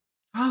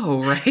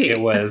 Oh, right. It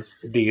was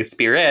the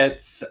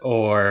spirits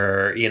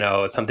or,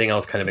 something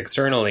else kind of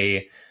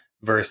externally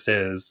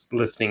versus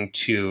listening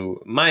to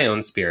my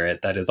own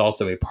spirit that is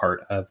also a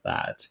part of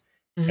that.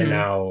 And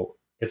now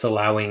it's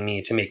allowing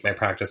me to make my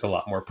practice a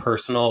lot more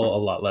personal, a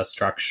lot less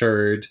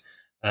structured,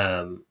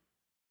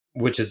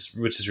 which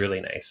is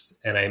really nice.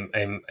 And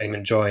I'm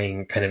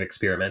enjoying kind of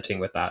experimenting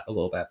with that a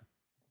little bit.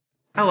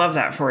 I love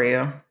that for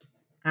you.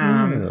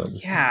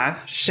 Yeah,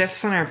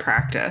 shifts in our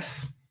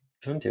practice.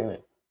 I'm doing.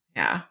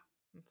 Yeah,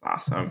 that's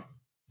awesome.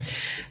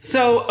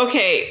 So,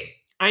 okay,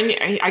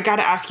 I got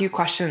to ask you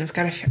questions.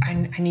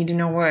 I need to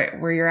know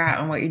where you're at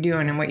and what you're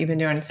doing and what you've been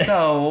doing.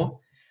 So,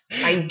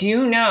 I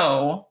do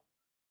know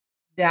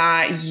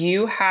that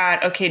you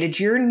had. Okay, did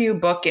your new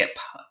book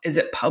is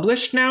it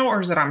published now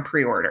or is it on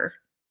pre-order?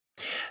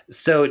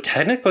 So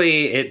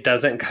technically, it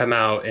doesn't come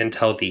out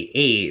until the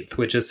 8th,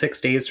 which is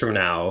 6 days from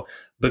now.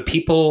 But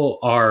people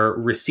are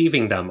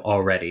receiving them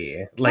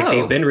already. Like,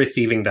 they've been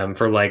receiving them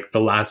for like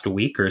the last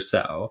week or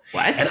so.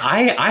 What? And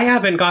I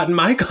haven't gotten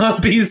my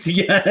copies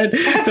yet.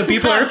 That's so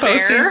people are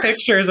posting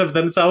pictures of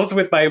themselves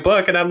with my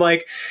book. And I'm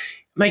like,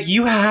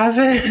 you have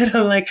it?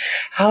 I'm like,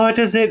 how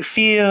does it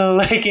feel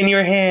like in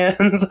your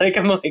hands? Like,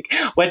 I'm like,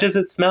 what does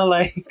it smell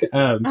like?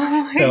 Oh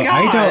my so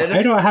God.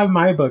 I don't have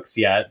my books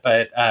yet,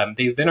 but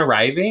they've been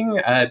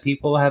arriving.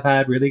 People have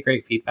had really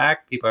great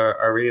feedback. People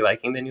are really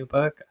liking the new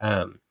book.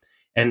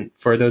 And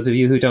for those of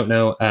you who don't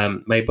know,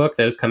 my book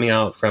that is coming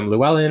out from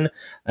Llewellyn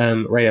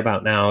right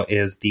about now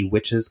is The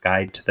Witch's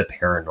Guide to the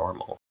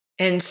Paranormal.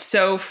 And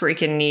so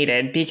freaking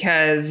needed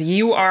because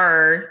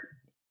you're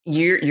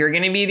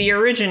going to be the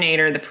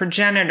originator, the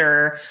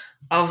progenitor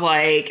of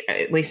like,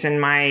 at least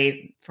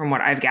from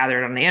what I've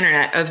gathered on the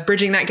internet, of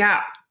bridging that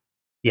gap.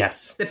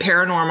 Yes. The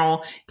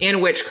paranormal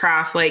and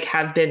witchcraft like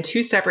have been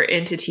two separate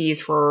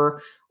entities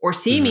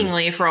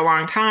seemingly for a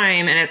long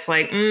time. And it's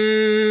like,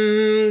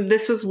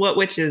 this is what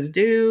witches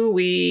do.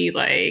 We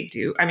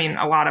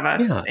a lot of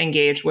us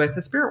engage with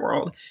the spirit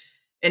world.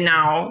 And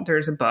now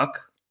there's a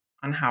book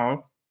on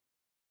how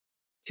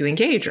to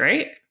engage,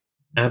 right?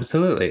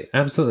 Absolutely.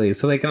 Absolutely.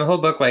 So like in the whole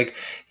book, like,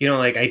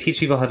 I teach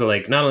people how to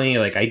like, not only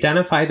like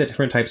identify the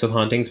different types of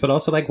hauntings, but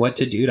also like what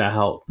to do to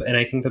help. And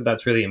I think that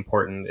that's really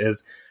important.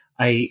 Is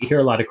I hear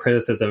a lot of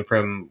criticism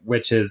from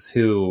witches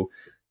who,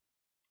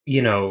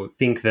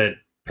 think that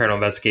paranormal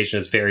investigation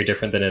is very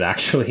different than it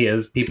actually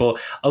is.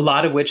 A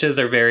lot of witches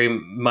are very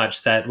much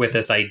set with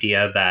this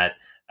idea that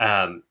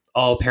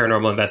all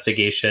paranormal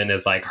investigation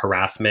is like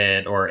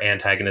harassment or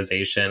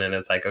antagonization. And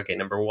it's like, okay,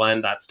 number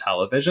one, that's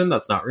television.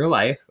 That's not real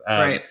life.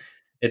 Right.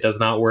 It does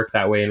not work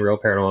that way in real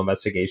paranormal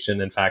investigation.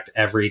 In fact,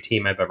 every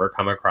team I've ever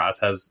come across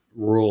has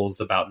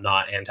rules about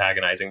not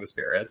antagonizing the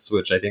spirits,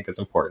 which I think is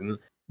important.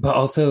 But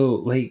also,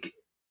 like,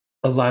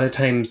 a lot of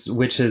times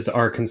witches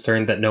are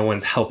concerned that no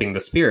one's helping the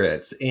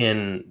spirits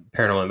in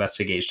paranormal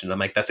investigation. I'm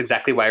like, that's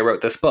exactly why I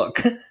wrote this book,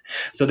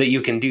 so that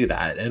you can do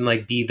that and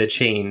like be the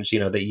change,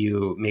 that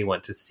you may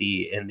want to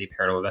see in the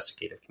paranormal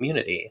investigative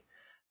community.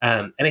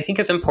 And I think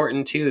it's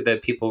important too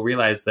that people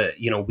realize that,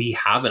 we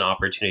have an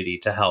opportunity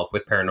to help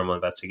with paranormal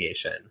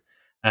investigation.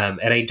 And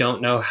I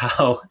don't know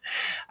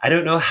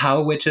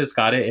how witches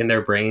got it in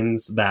their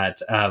brains that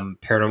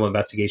paranormal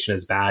investigation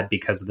is bad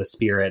because the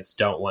spirits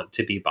don't want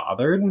to be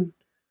bothered,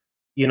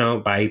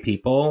 by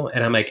people.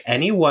 And I'm like,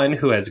 anyone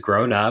who has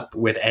grown up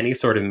with any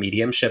sort of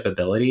mediumship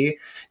ability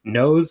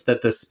knows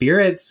that the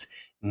spirits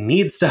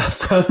need stuff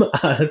from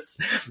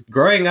us.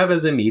 Growing up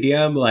as a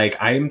medium, like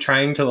I'm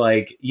trying to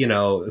like,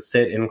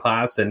 sit in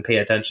class and pay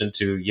attention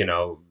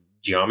to,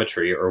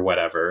 geometry or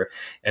whatever.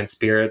 And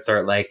spirits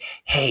are like,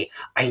 hey,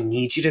 I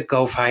need you to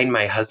go find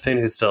my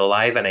husband who's still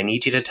alive. And I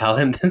need you to tell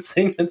him this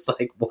thing. It's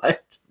like,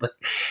 what? Like,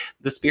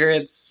 the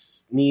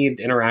spirits need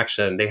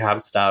interaction. They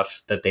have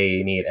stuff that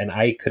they need. And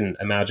I couldn't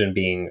imagine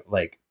being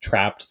like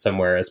trapped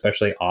somewhere,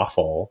 especially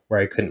awful,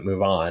 where I couldn't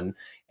move on.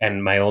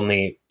 And my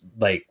only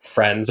like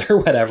friends or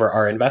whatever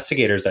are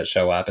investigators that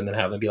show up and then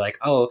have them be like,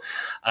 oh,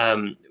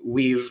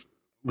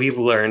 we've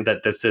learned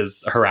that this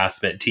is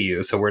harassment to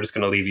you, so we're just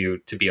going to leave you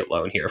to be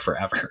alone here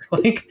forever.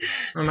 Like,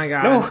 oh my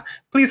God. No,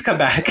 please come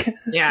back.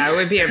 Yeah, it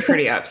would be a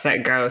pretty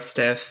upset ghost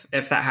if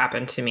that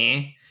happened to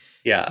me.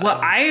 Yeah. What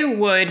I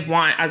would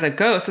want as a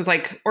ghost is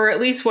like, or at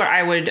least what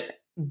I would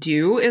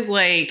do is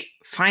like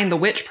find the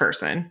witch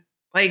person.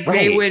 Like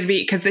they would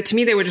be, because to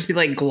me, they would just be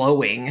like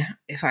glowing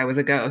if I was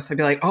a ghost. I'd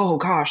be like, oh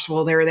gosh,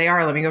 well, there they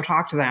are. Let me go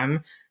talk to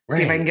them.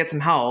 See if I can get some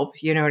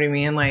help. You know what I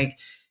mean? Like,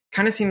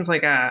 kind of seems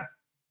like a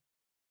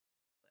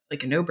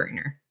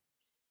no-brainer.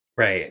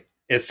 Right.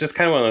 It's just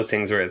kind of one of those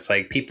things where it's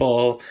like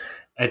people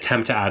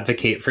attempt to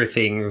advocate for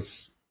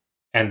things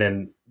and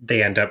then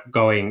they end up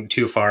going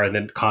too far and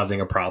then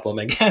causing a problem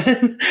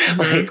again.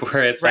 Like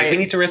where it's like, we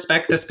need to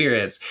respect the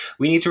spirits.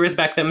 We need to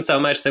respect them so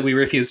much that we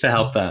refuse to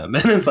help them.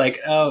 And it's like,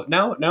 oh,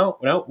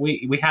 no.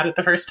 We had it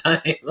the first time.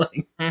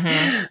 Like,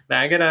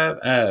 bag it up.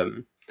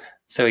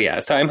 So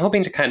I'm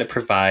hoping to kind of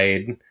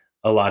provide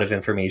a lot of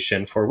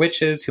information for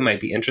witches who might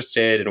be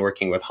interested in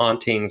working with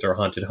hauntings or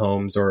haunted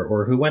homes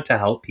or who want to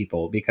help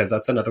people, because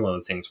that's another one of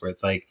those things where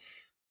it's like,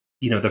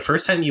 you know, the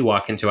first time you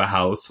walk into a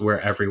house where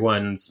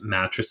everyone's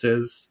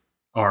mattresses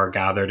are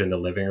gathered in the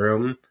living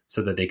room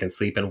so that they can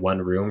sleep in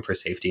one room for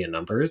safety in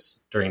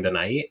numbers during the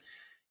night,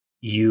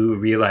 you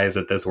realize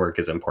that this work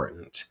is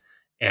important.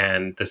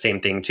 And the same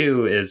thing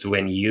too is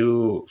when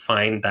you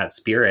find that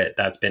spirit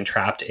that's been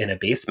trapped in a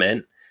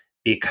basement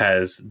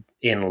because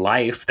in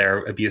life, their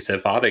abusive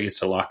father used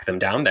to lock them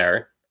down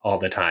there all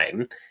the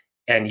time.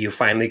 And you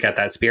finally get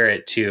that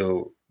spirit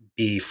to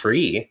be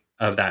free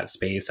of that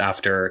space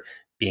after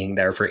being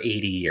there for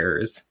 80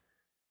 years.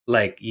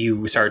 Like,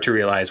 you start to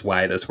realize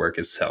why this work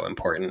is so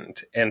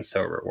important and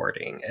so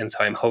rewarding. And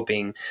so I'm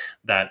hoping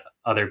that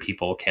other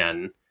people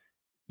can,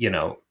 you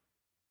know,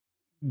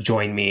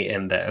 join me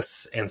in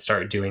this and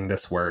start doing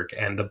this work.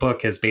 And the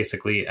book is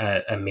basically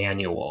a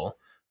manual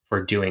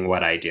for doing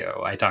what I do.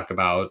 I talk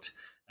about,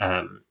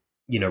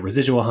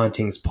 residual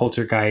hauntings,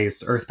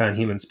 poltergeists, earthbound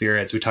human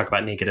spirits. We talk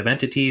about negative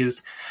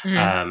entities,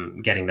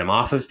 getting them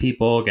off of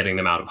people, getting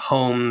them out of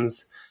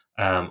homes,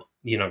 kind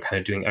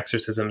of doing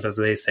exorcisms, as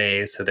they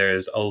say. So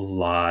there's a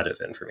lot of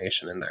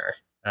information in there,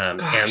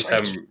 and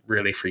some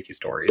really freaky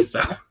stories.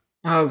 So.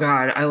 Oh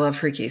God, I love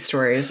freaky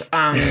stories.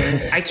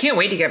 I can't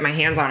wait to get my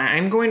hands on it.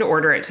 I'm going to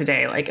order it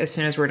today, like as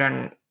soon as we're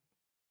done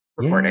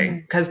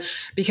recording,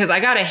 because I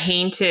got a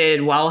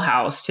haunted well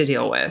house to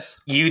deal with.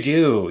 You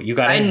do. You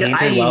got a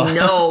haunted well house. I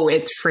know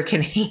it's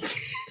freaking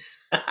haunted.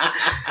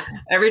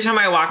 Every time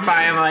I walk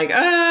by, I'm like,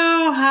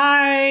 oh,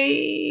 hi.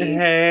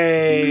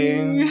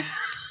 Hey.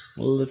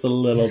 Well, it's a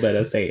little bit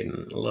of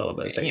Satan.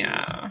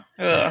 Yeah.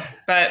 Ugh.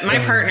 But my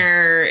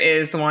partner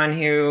is the one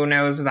who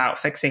knows about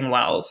fixing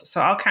wells.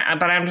 So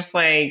but I'm just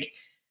like,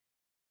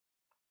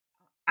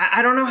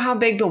 I don't know how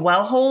big the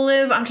well hole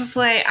is. I'm just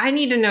like, I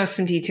need to know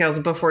some details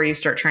before you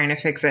start trying to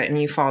fix it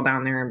and you fall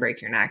down there and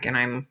break your neck and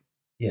I'm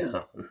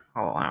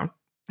all alone.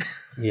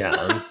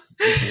 Yeah.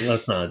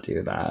 Let's not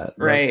do that.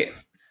 Right.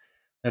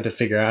 I have to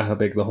figure out how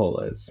big the hole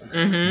is.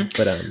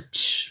 But,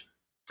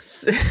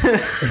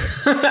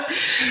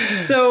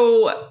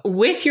 So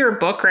with your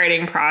book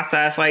writing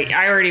process, like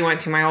I already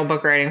went through my whole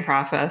book writing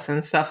process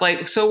and stuff,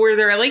 like, so were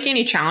there like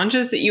any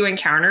challenges that you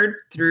encountered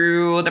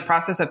through the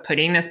process of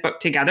putting this book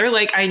together?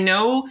 Like, I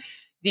know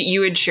that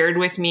you had shared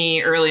with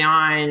me early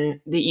on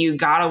that you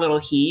got a little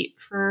heat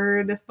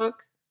for this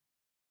book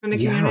from the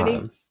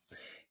community.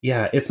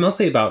 Yeah, it's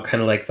mostly about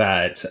kind of like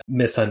that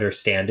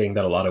misunderstanding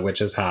that a lot of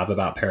witches have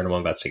about paranormal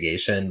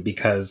investigation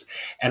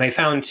and I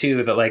found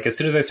too that like as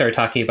soon as I started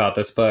talking about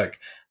this book,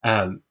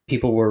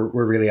 people were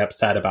really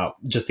upset about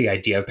just the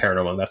idea of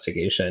paranormal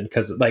investigation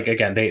because like,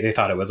 again, they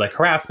thought it was like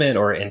harassment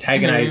or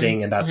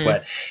antagonizing and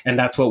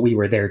that's what we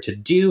were there to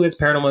do as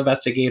paranormal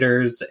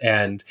investigators.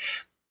 And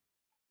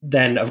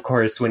then, of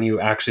course, when you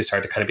actually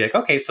start to kind of be like,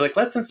 okay, so like,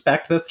 let's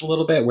inspect this a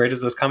little bit. Where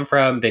does this come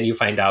from? Then you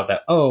find out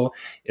that,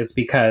 it's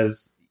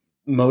because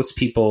most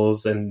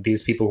people's and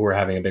these people who are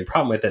having a big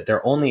problem with it,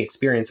 their only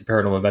experience of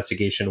paranormal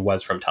investigation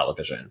was from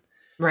television.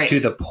 Right. To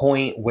the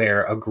point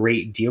where a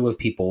great deal of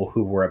people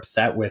who were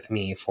upset with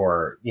me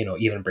for,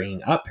 even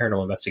bringing up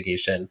paranormal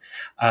investigation,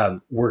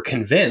 were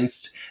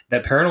convinced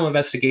that paranormal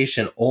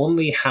investigation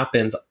only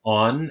happens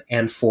on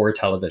and for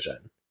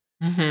television.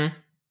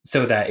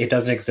 So that it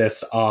doesn't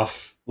exist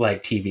off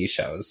like TV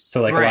shows.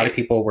 So like a lot of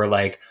people were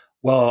like,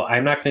 well,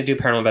 I'm not going to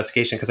do paranormal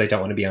investigation because I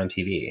don't want to be on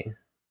TV.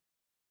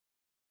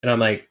 And I'm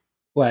like,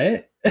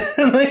 what?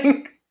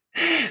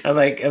 I'm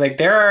like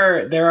there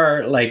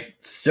are like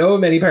so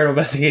many paranormal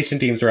investigation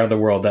teams around the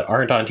world that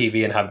aren't on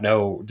TV and have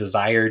no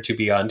desire to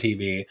be on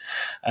TV.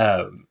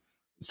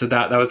 So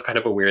that was kind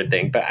of a weird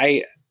thing, but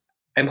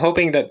I'm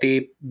hoping that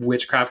the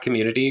witchcraft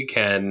community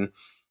can,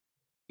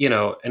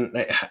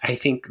 and I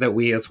think that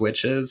we as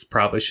witches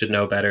probably should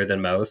know better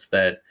than most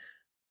that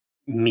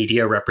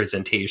media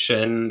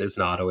representation is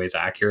not always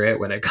accurate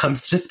when it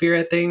comes to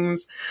spirit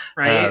things.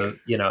 Right.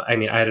 I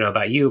mean, I don't know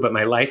about you, but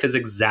my life is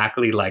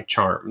exactly like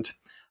Charmed.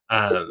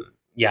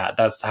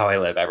 That's how I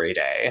live every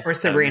day. Or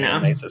Sabrina.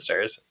 And my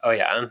sisters. Oh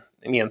yeah.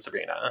 Me and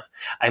Sabrina.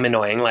 I'm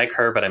annoying like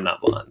her, but I'm not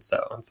blonde,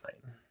 so it's fine.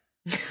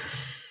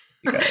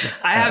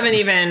 I haven't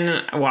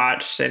even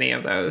watched any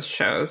of those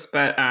shows,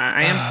 but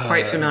I am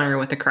quite familiar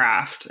with The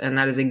Craft, and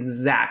that is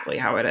exactly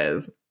how it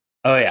is.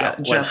 Oh yeah,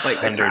 just like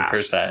The Craft.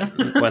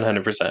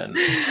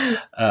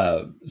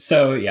 100%.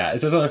 So yeah,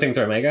 it's just one of those things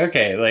where I'm like,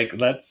 okay, like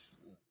let's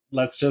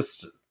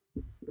just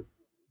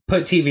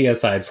put TV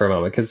aside for a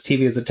moment, because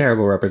TV is a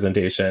terrible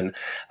representation.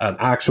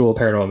 Actual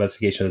paranormal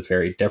investigation is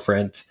very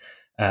different.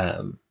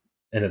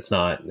 And it's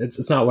not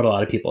what a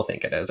lot of people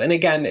think it is. And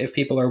again, if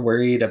people are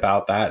worried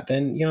about that,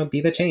 then, be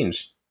the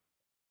change.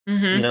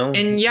 Mm-hmm.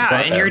 And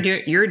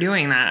you're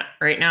doing that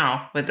right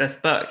now with this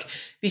book,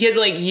 because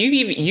like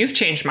you've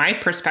changed my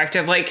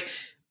perspective. Like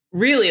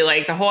really,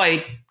 like the whole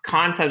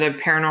concept of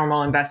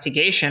paranormal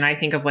investigation, I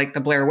think of like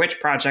the Blair Witch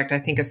Project. I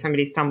think of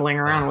somebody stumbling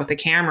around with a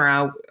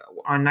camera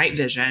on night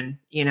vision,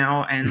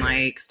 and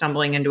like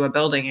stumbling into a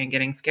building and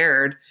getting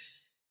scared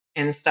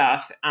and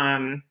stuff.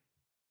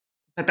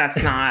 But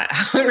that's not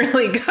how it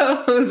really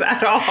goes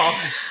at all.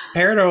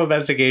 Paranormal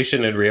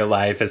investigation in real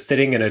life is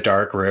sitting in a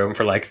dark room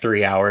for like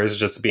 3 hours,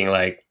 just being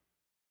like,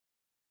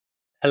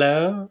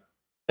 hello?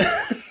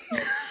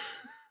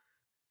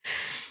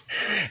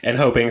 And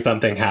hoping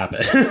something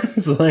happens.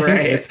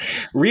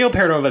 It's real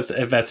paranormal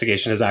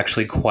investigation is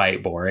actually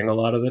quite boring a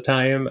lot of the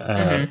time,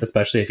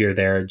 especially if you're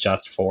there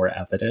just for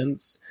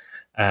evidence.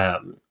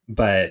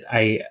 But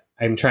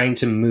I'm trying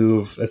to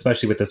move,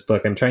 especially with this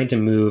book, I'm trying to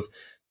move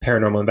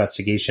paranormal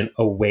investigation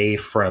away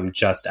from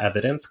just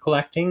evidence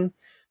collecting,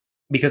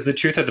 because the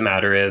truth of the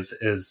matter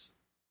is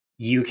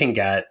you can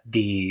get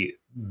the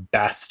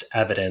best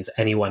evidence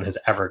anyone has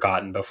ever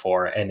gotten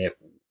before, and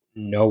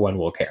no one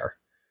will care.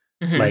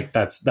 Mm-hmm. Like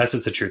that's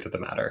just the truth of the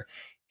matter.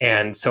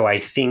 And so I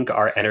think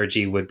our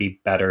energy would be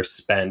better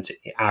spent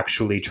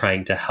actually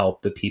trying to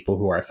help the people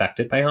who are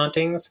affected by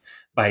hauntings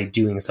by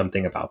doing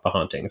something about the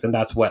hauntings. And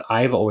that's what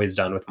I've always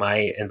done with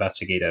my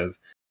investigative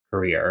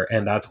career.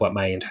 And that's what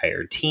my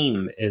entire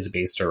team is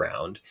based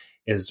around,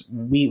 is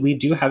we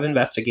do have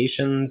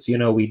investigations,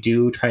 we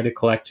do try to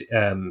collect,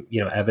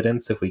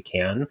 evidence if we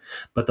can,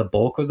 but the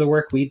bulk of the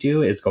work we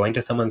do is going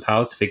to someone's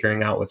house,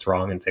 figuring out what's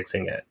wrong and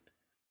fixing it.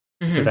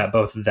 So that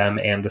both them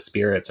and the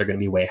spirits are going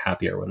to be way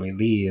happier when we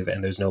leave,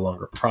 and there's no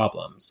longer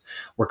problems.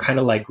 We're kind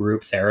of like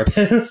group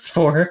therapists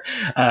for,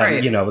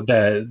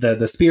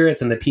 the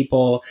spirits and the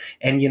people.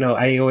 And,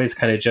 I always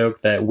kind of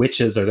joke that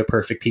witches are the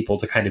perfect people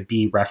to kind of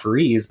be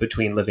referees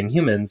between living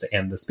humans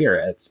and the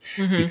spirits,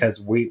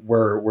 because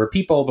we're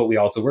people, but we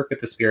also work with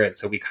the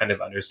spirits. So we kind of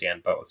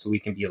understand both. So we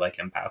can be like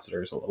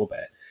ambassadors a little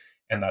bit.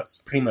 And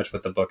that's pretty much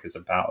what the book is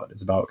about.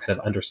 It's about kind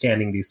of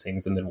understanding these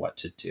things and then what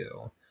to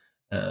do.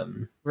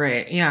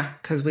 Right. Yeah.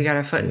 Because we got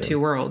a foot in two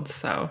worlds.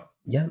 So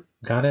yeah,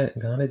 gotta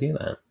do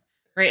that.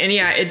 Right. And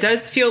yeah, it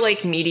does feel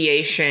like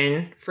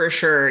mediation for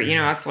sure.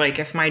 It's like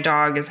if my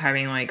dog is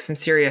having like some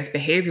serious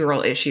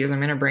behavioral issues, I'm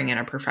going to bring in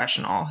a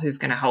professional who's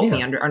going to help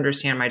me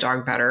understand my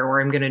dog better,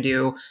 or I'm going to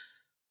do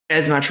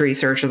as much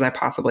research as I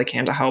possibly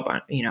can to help,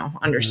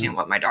 understand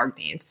what my dog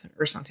needs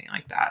or something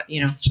like that.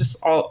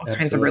 Just all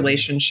kinds of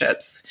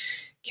relationships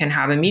can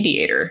have a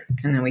mediator,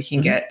 and then we can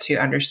get to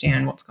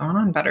understand what's going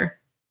on better.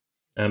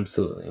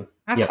 Absolutely.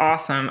 That's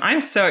awesome.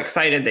 I'm so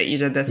excited that you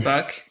did this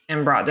book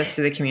and brought this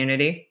to the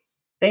community.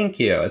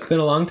 Thank you. It's been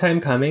a long time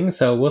coming,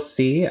 so we'll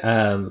see.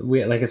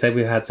 Like I said,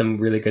 we've had some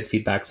really good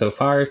feedback so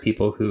far of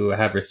people who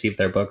have received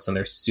their books and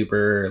they're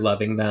super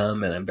loving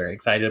them, and I'm very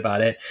excited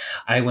about it.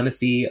 I want to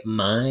see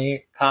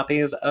my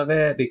copies of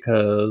it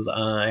because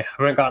I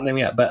haven't gotten them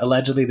yet, but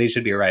allegedly they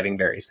should be arriving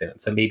very soon.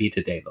 So maybe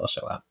today they'll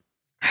show up.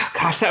 Oh,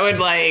 gosh, that would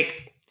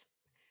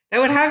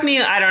have me,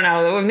 I don't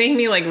know, that would make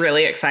me like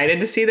really excited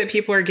to see that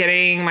people are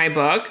getting my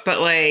book, but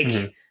like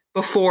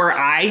before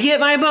I get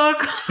my book,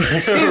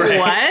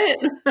 what?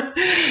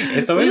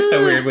 It's always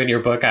so weird when your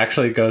book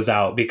actually goes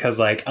out, because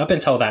like up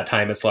until that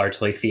time, it's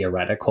largely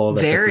theoretical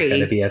that this is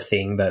going to be a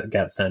thing that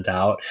gets sent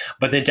out.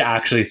 But then to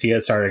actually see it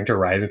starting to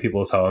arrive in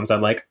people's homes,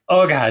 I'm like,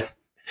 oh God.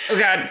 Oh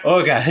God.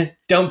 Oh God.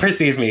 Don't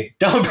perceive me.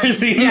 Don't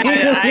perceive me.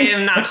 I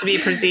am not to be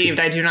perceived.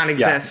 I do not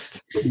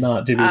exist. Yeah,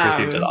 not to be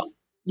perceived at all.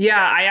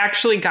 Yeah, I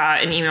actually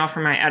got an email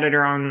from my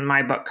editor on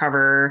my book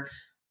cover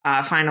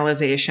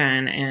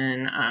finalization,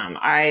 and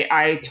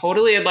I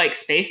totally had like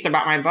spaced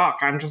about my book.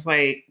 I'm just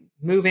like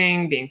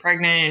moving, being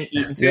pregnant,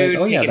 eating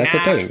food, taking naps.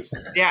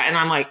 A thing. Yeah, and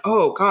I'm like,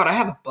 oh God, I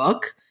have a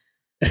book?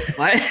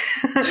 What?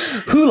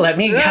 Who let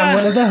me have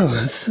one of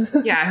those?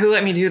 Yeah, who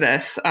let me do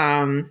this?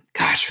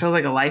 Gosh, feels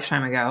like a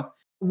lifetime ago.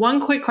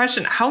 One quick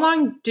question. How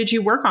long did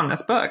you work on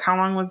this book? How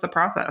long was the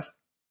process?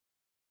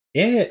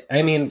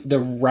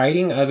 The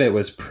writing of it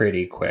was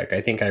pretty quick.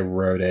 I think I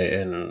wrote it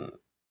in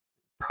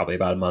probably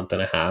about a month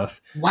and a half.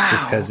 Wow.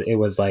 Just because it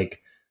was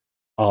like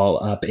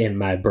all up in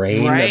my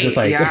brain. Right, just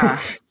like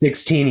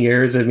 16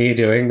 years of me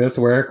doing this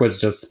work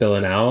was just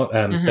spilling out.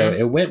 So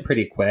it went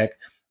pretty quick.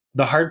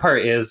 The hard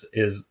part is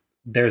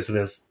there's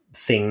this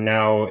thing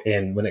now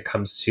when it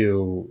comes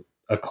to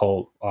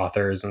occult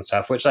authors and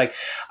stuff, which like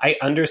I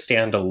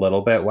understand a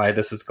little bit why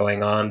this is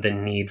going on, the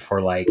need for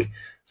like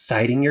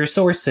citing your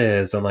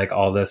sources and like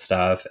all this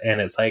stuff.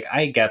 And it's like,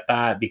 I get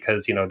that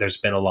because, you know, there's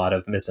been a lot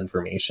of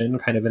misinformation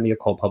kind of in the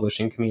occult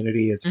publishing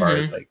community as far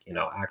as like, you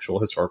know, actual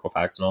historical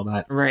facts and all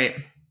that. Right.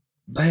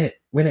 But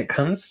when it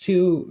comes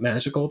to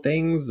magical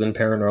things and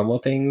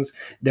paranormal things,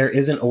 there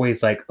isn't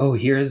always like, oh,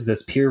 here's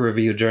this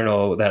peer-reviewed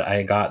journal that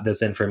I got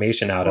this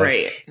information out of.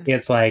 Right.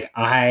 It's like,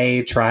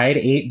 I tried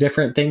 8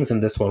 different things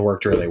and this one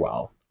worked really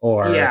well.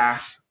 Or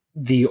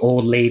the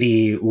old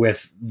lady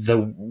with the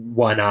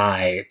one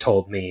eye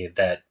told me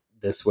that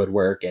this would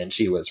work and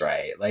she was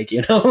right. Like,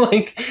 you know,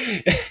 like,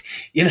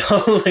 you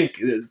know, like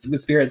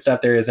with spirit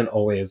stuff, there isn't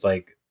always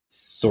like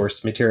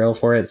source material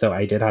for it. So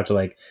I did have to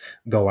like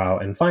go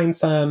out and find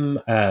some.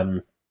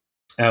 I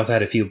also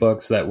had a few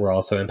books that were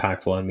also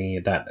impactful on me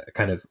that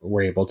kind of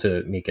were able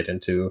to make it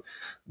into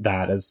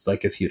that as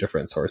like a few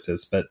different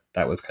sources. But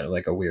that was kind of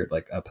like a weird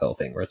like uphill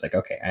thing where it's like,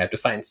 okay, I have to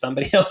find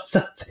somebody else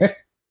out there.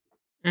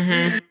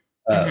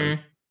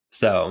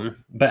 So,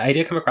 but I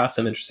did come across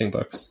some interesting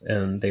books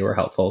and they were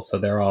helpful. So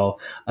they're all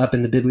up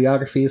in the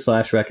bibliography /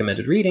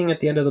 recommended reading at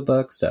the end of the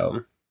book.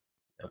 So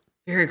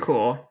very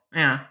cool.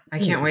 Yeah, I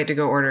can't wait to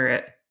go order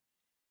it.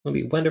 It'll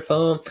be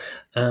wonderful.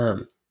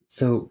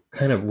 So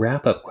kind of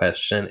wrap up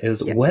question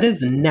is what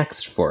is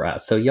next for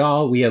us? So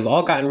y'all, we have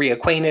all gotten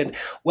reacquainted.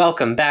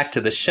 Welcome back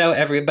to the show,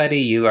 everybody.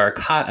 You are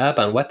caught up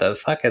on what the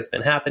fuck has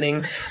been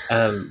happening.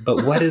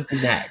 But what is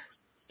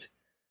next?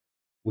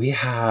 We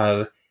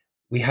have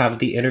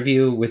the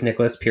interview with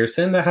Nicholas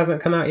Pearson that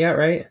hasn't come out yet,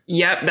 right?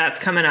 Yep, that's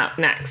coming up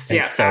next. I'm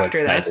so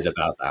excited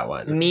about that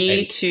one.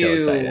 Me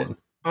too. So excited.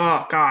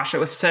 Oh gosh, it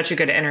was such a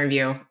good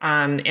interview,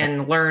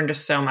 and learned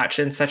so much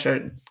in such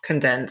a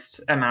condensed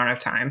amount of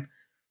time.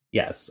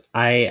 Yes,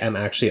 I am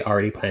actually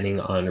already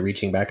planning on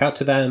reaching back out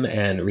to them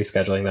and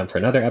rescheduling them for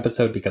another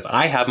episode because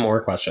I have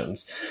more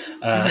questions.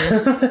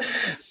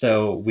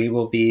 So we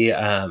will be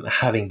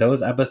having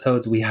those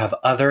episodes. We have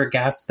other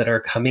guests that are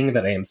coming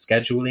that I am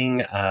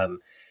scheduling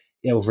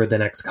over the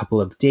next couple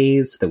of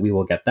days that we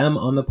will get them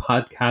on the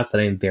podcast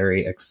that I'm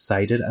very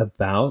excited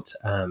about.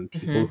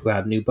 People who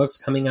have new books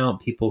coming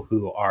out, people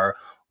who are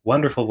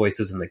wonderful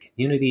voices in the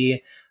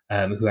community,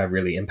 who have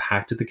really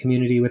impacted the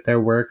community with their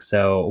work.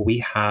 So we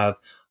have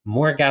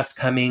more guests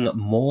coming,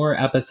 more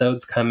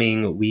episodes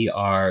coming. We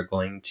are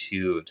going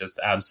to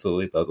just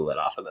absolutely blow the lid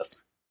off of this.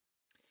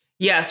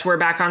 Yes, we're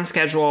back on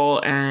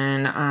schedule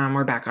and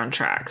we're back on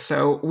track.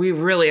 So we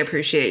really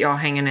appreciate y'all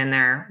hanging in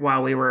there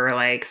while we were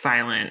like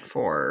silent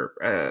for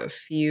a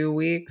few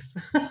weeks,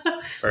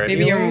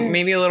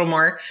 maybe a little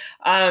more.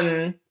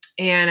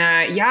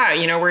 Yeah,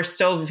 you know, we're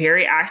still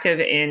very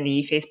active in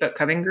the Facebook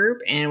Coven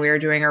group and we are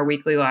doing our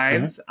weekly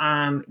lives.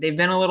 They've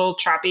been a little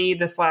choppy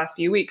this last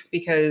few weeks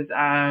because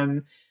I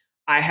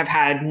have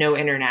had no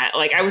internet.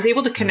 Like I was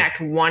able to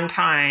connect one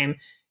time.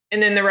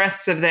 And then the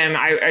rest of them,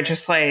 I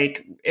just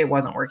like, it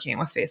wasn't working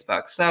with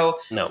Facebook. So,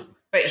 no.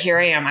 But here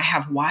I am. I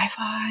have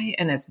Wi-Fi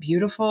and it's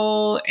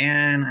beautiful.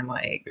 And I'm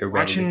like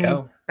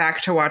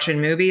back to watching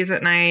movies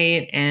at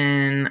night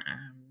and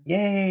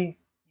yay,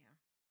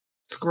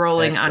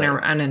 scrolling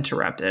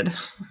uninterrupted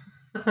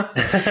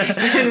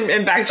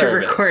and back to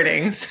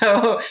recording.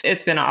 So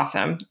it's been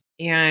awesome.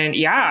 And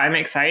yeah, I'm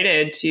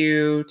excited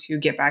to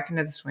get back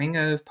into the swing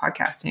of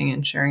podcasting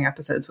and sharing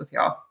episodes with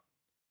y'all.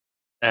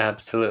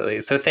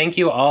 Absolutely. So thank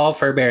you all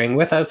for bearing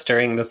with us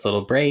during this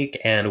little break.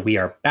 And we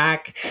are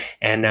back.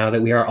 And now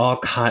that we are all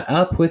caught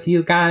up with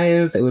you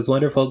guys, it was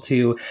wonderful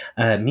to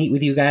meet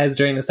with you guys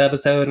during this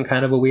episode in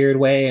kind of a weird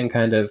way and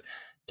kind of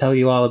tell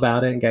you all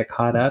about it and get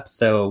caught up.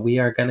 So we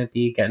are going to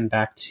be getting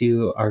back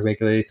to our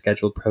regularly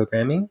scheduled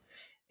programming.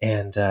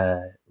 And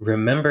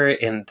remember,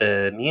 in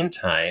the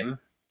meantime,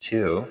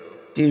 to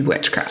do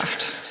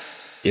witchcraft.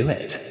 Do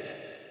it.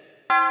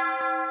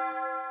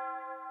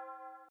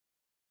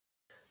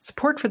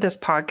 Support for this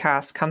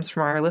podcast comes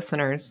from our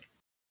listeners.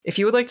 If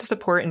you would like to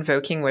support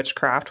Invoking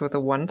Witchcraft with a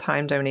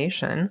one-time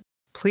donation,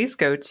 please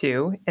go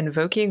to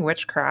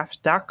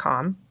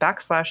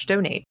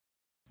invokingwitchcraft.com/donate.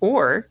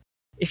 Or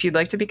if you'd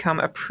like to become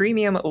a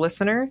premium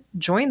listener,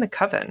 join the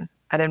Coven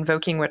at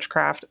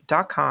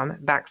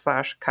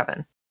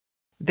invokingwitchcraft.com/coven.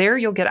 There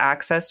you'll get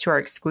access to our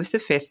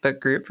exclusive Facebook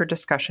group for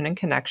discussion and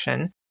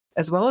connection,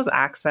 as well as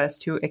access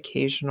to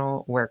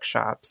occasional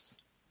workshops.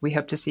 We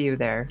hope to see you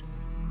there.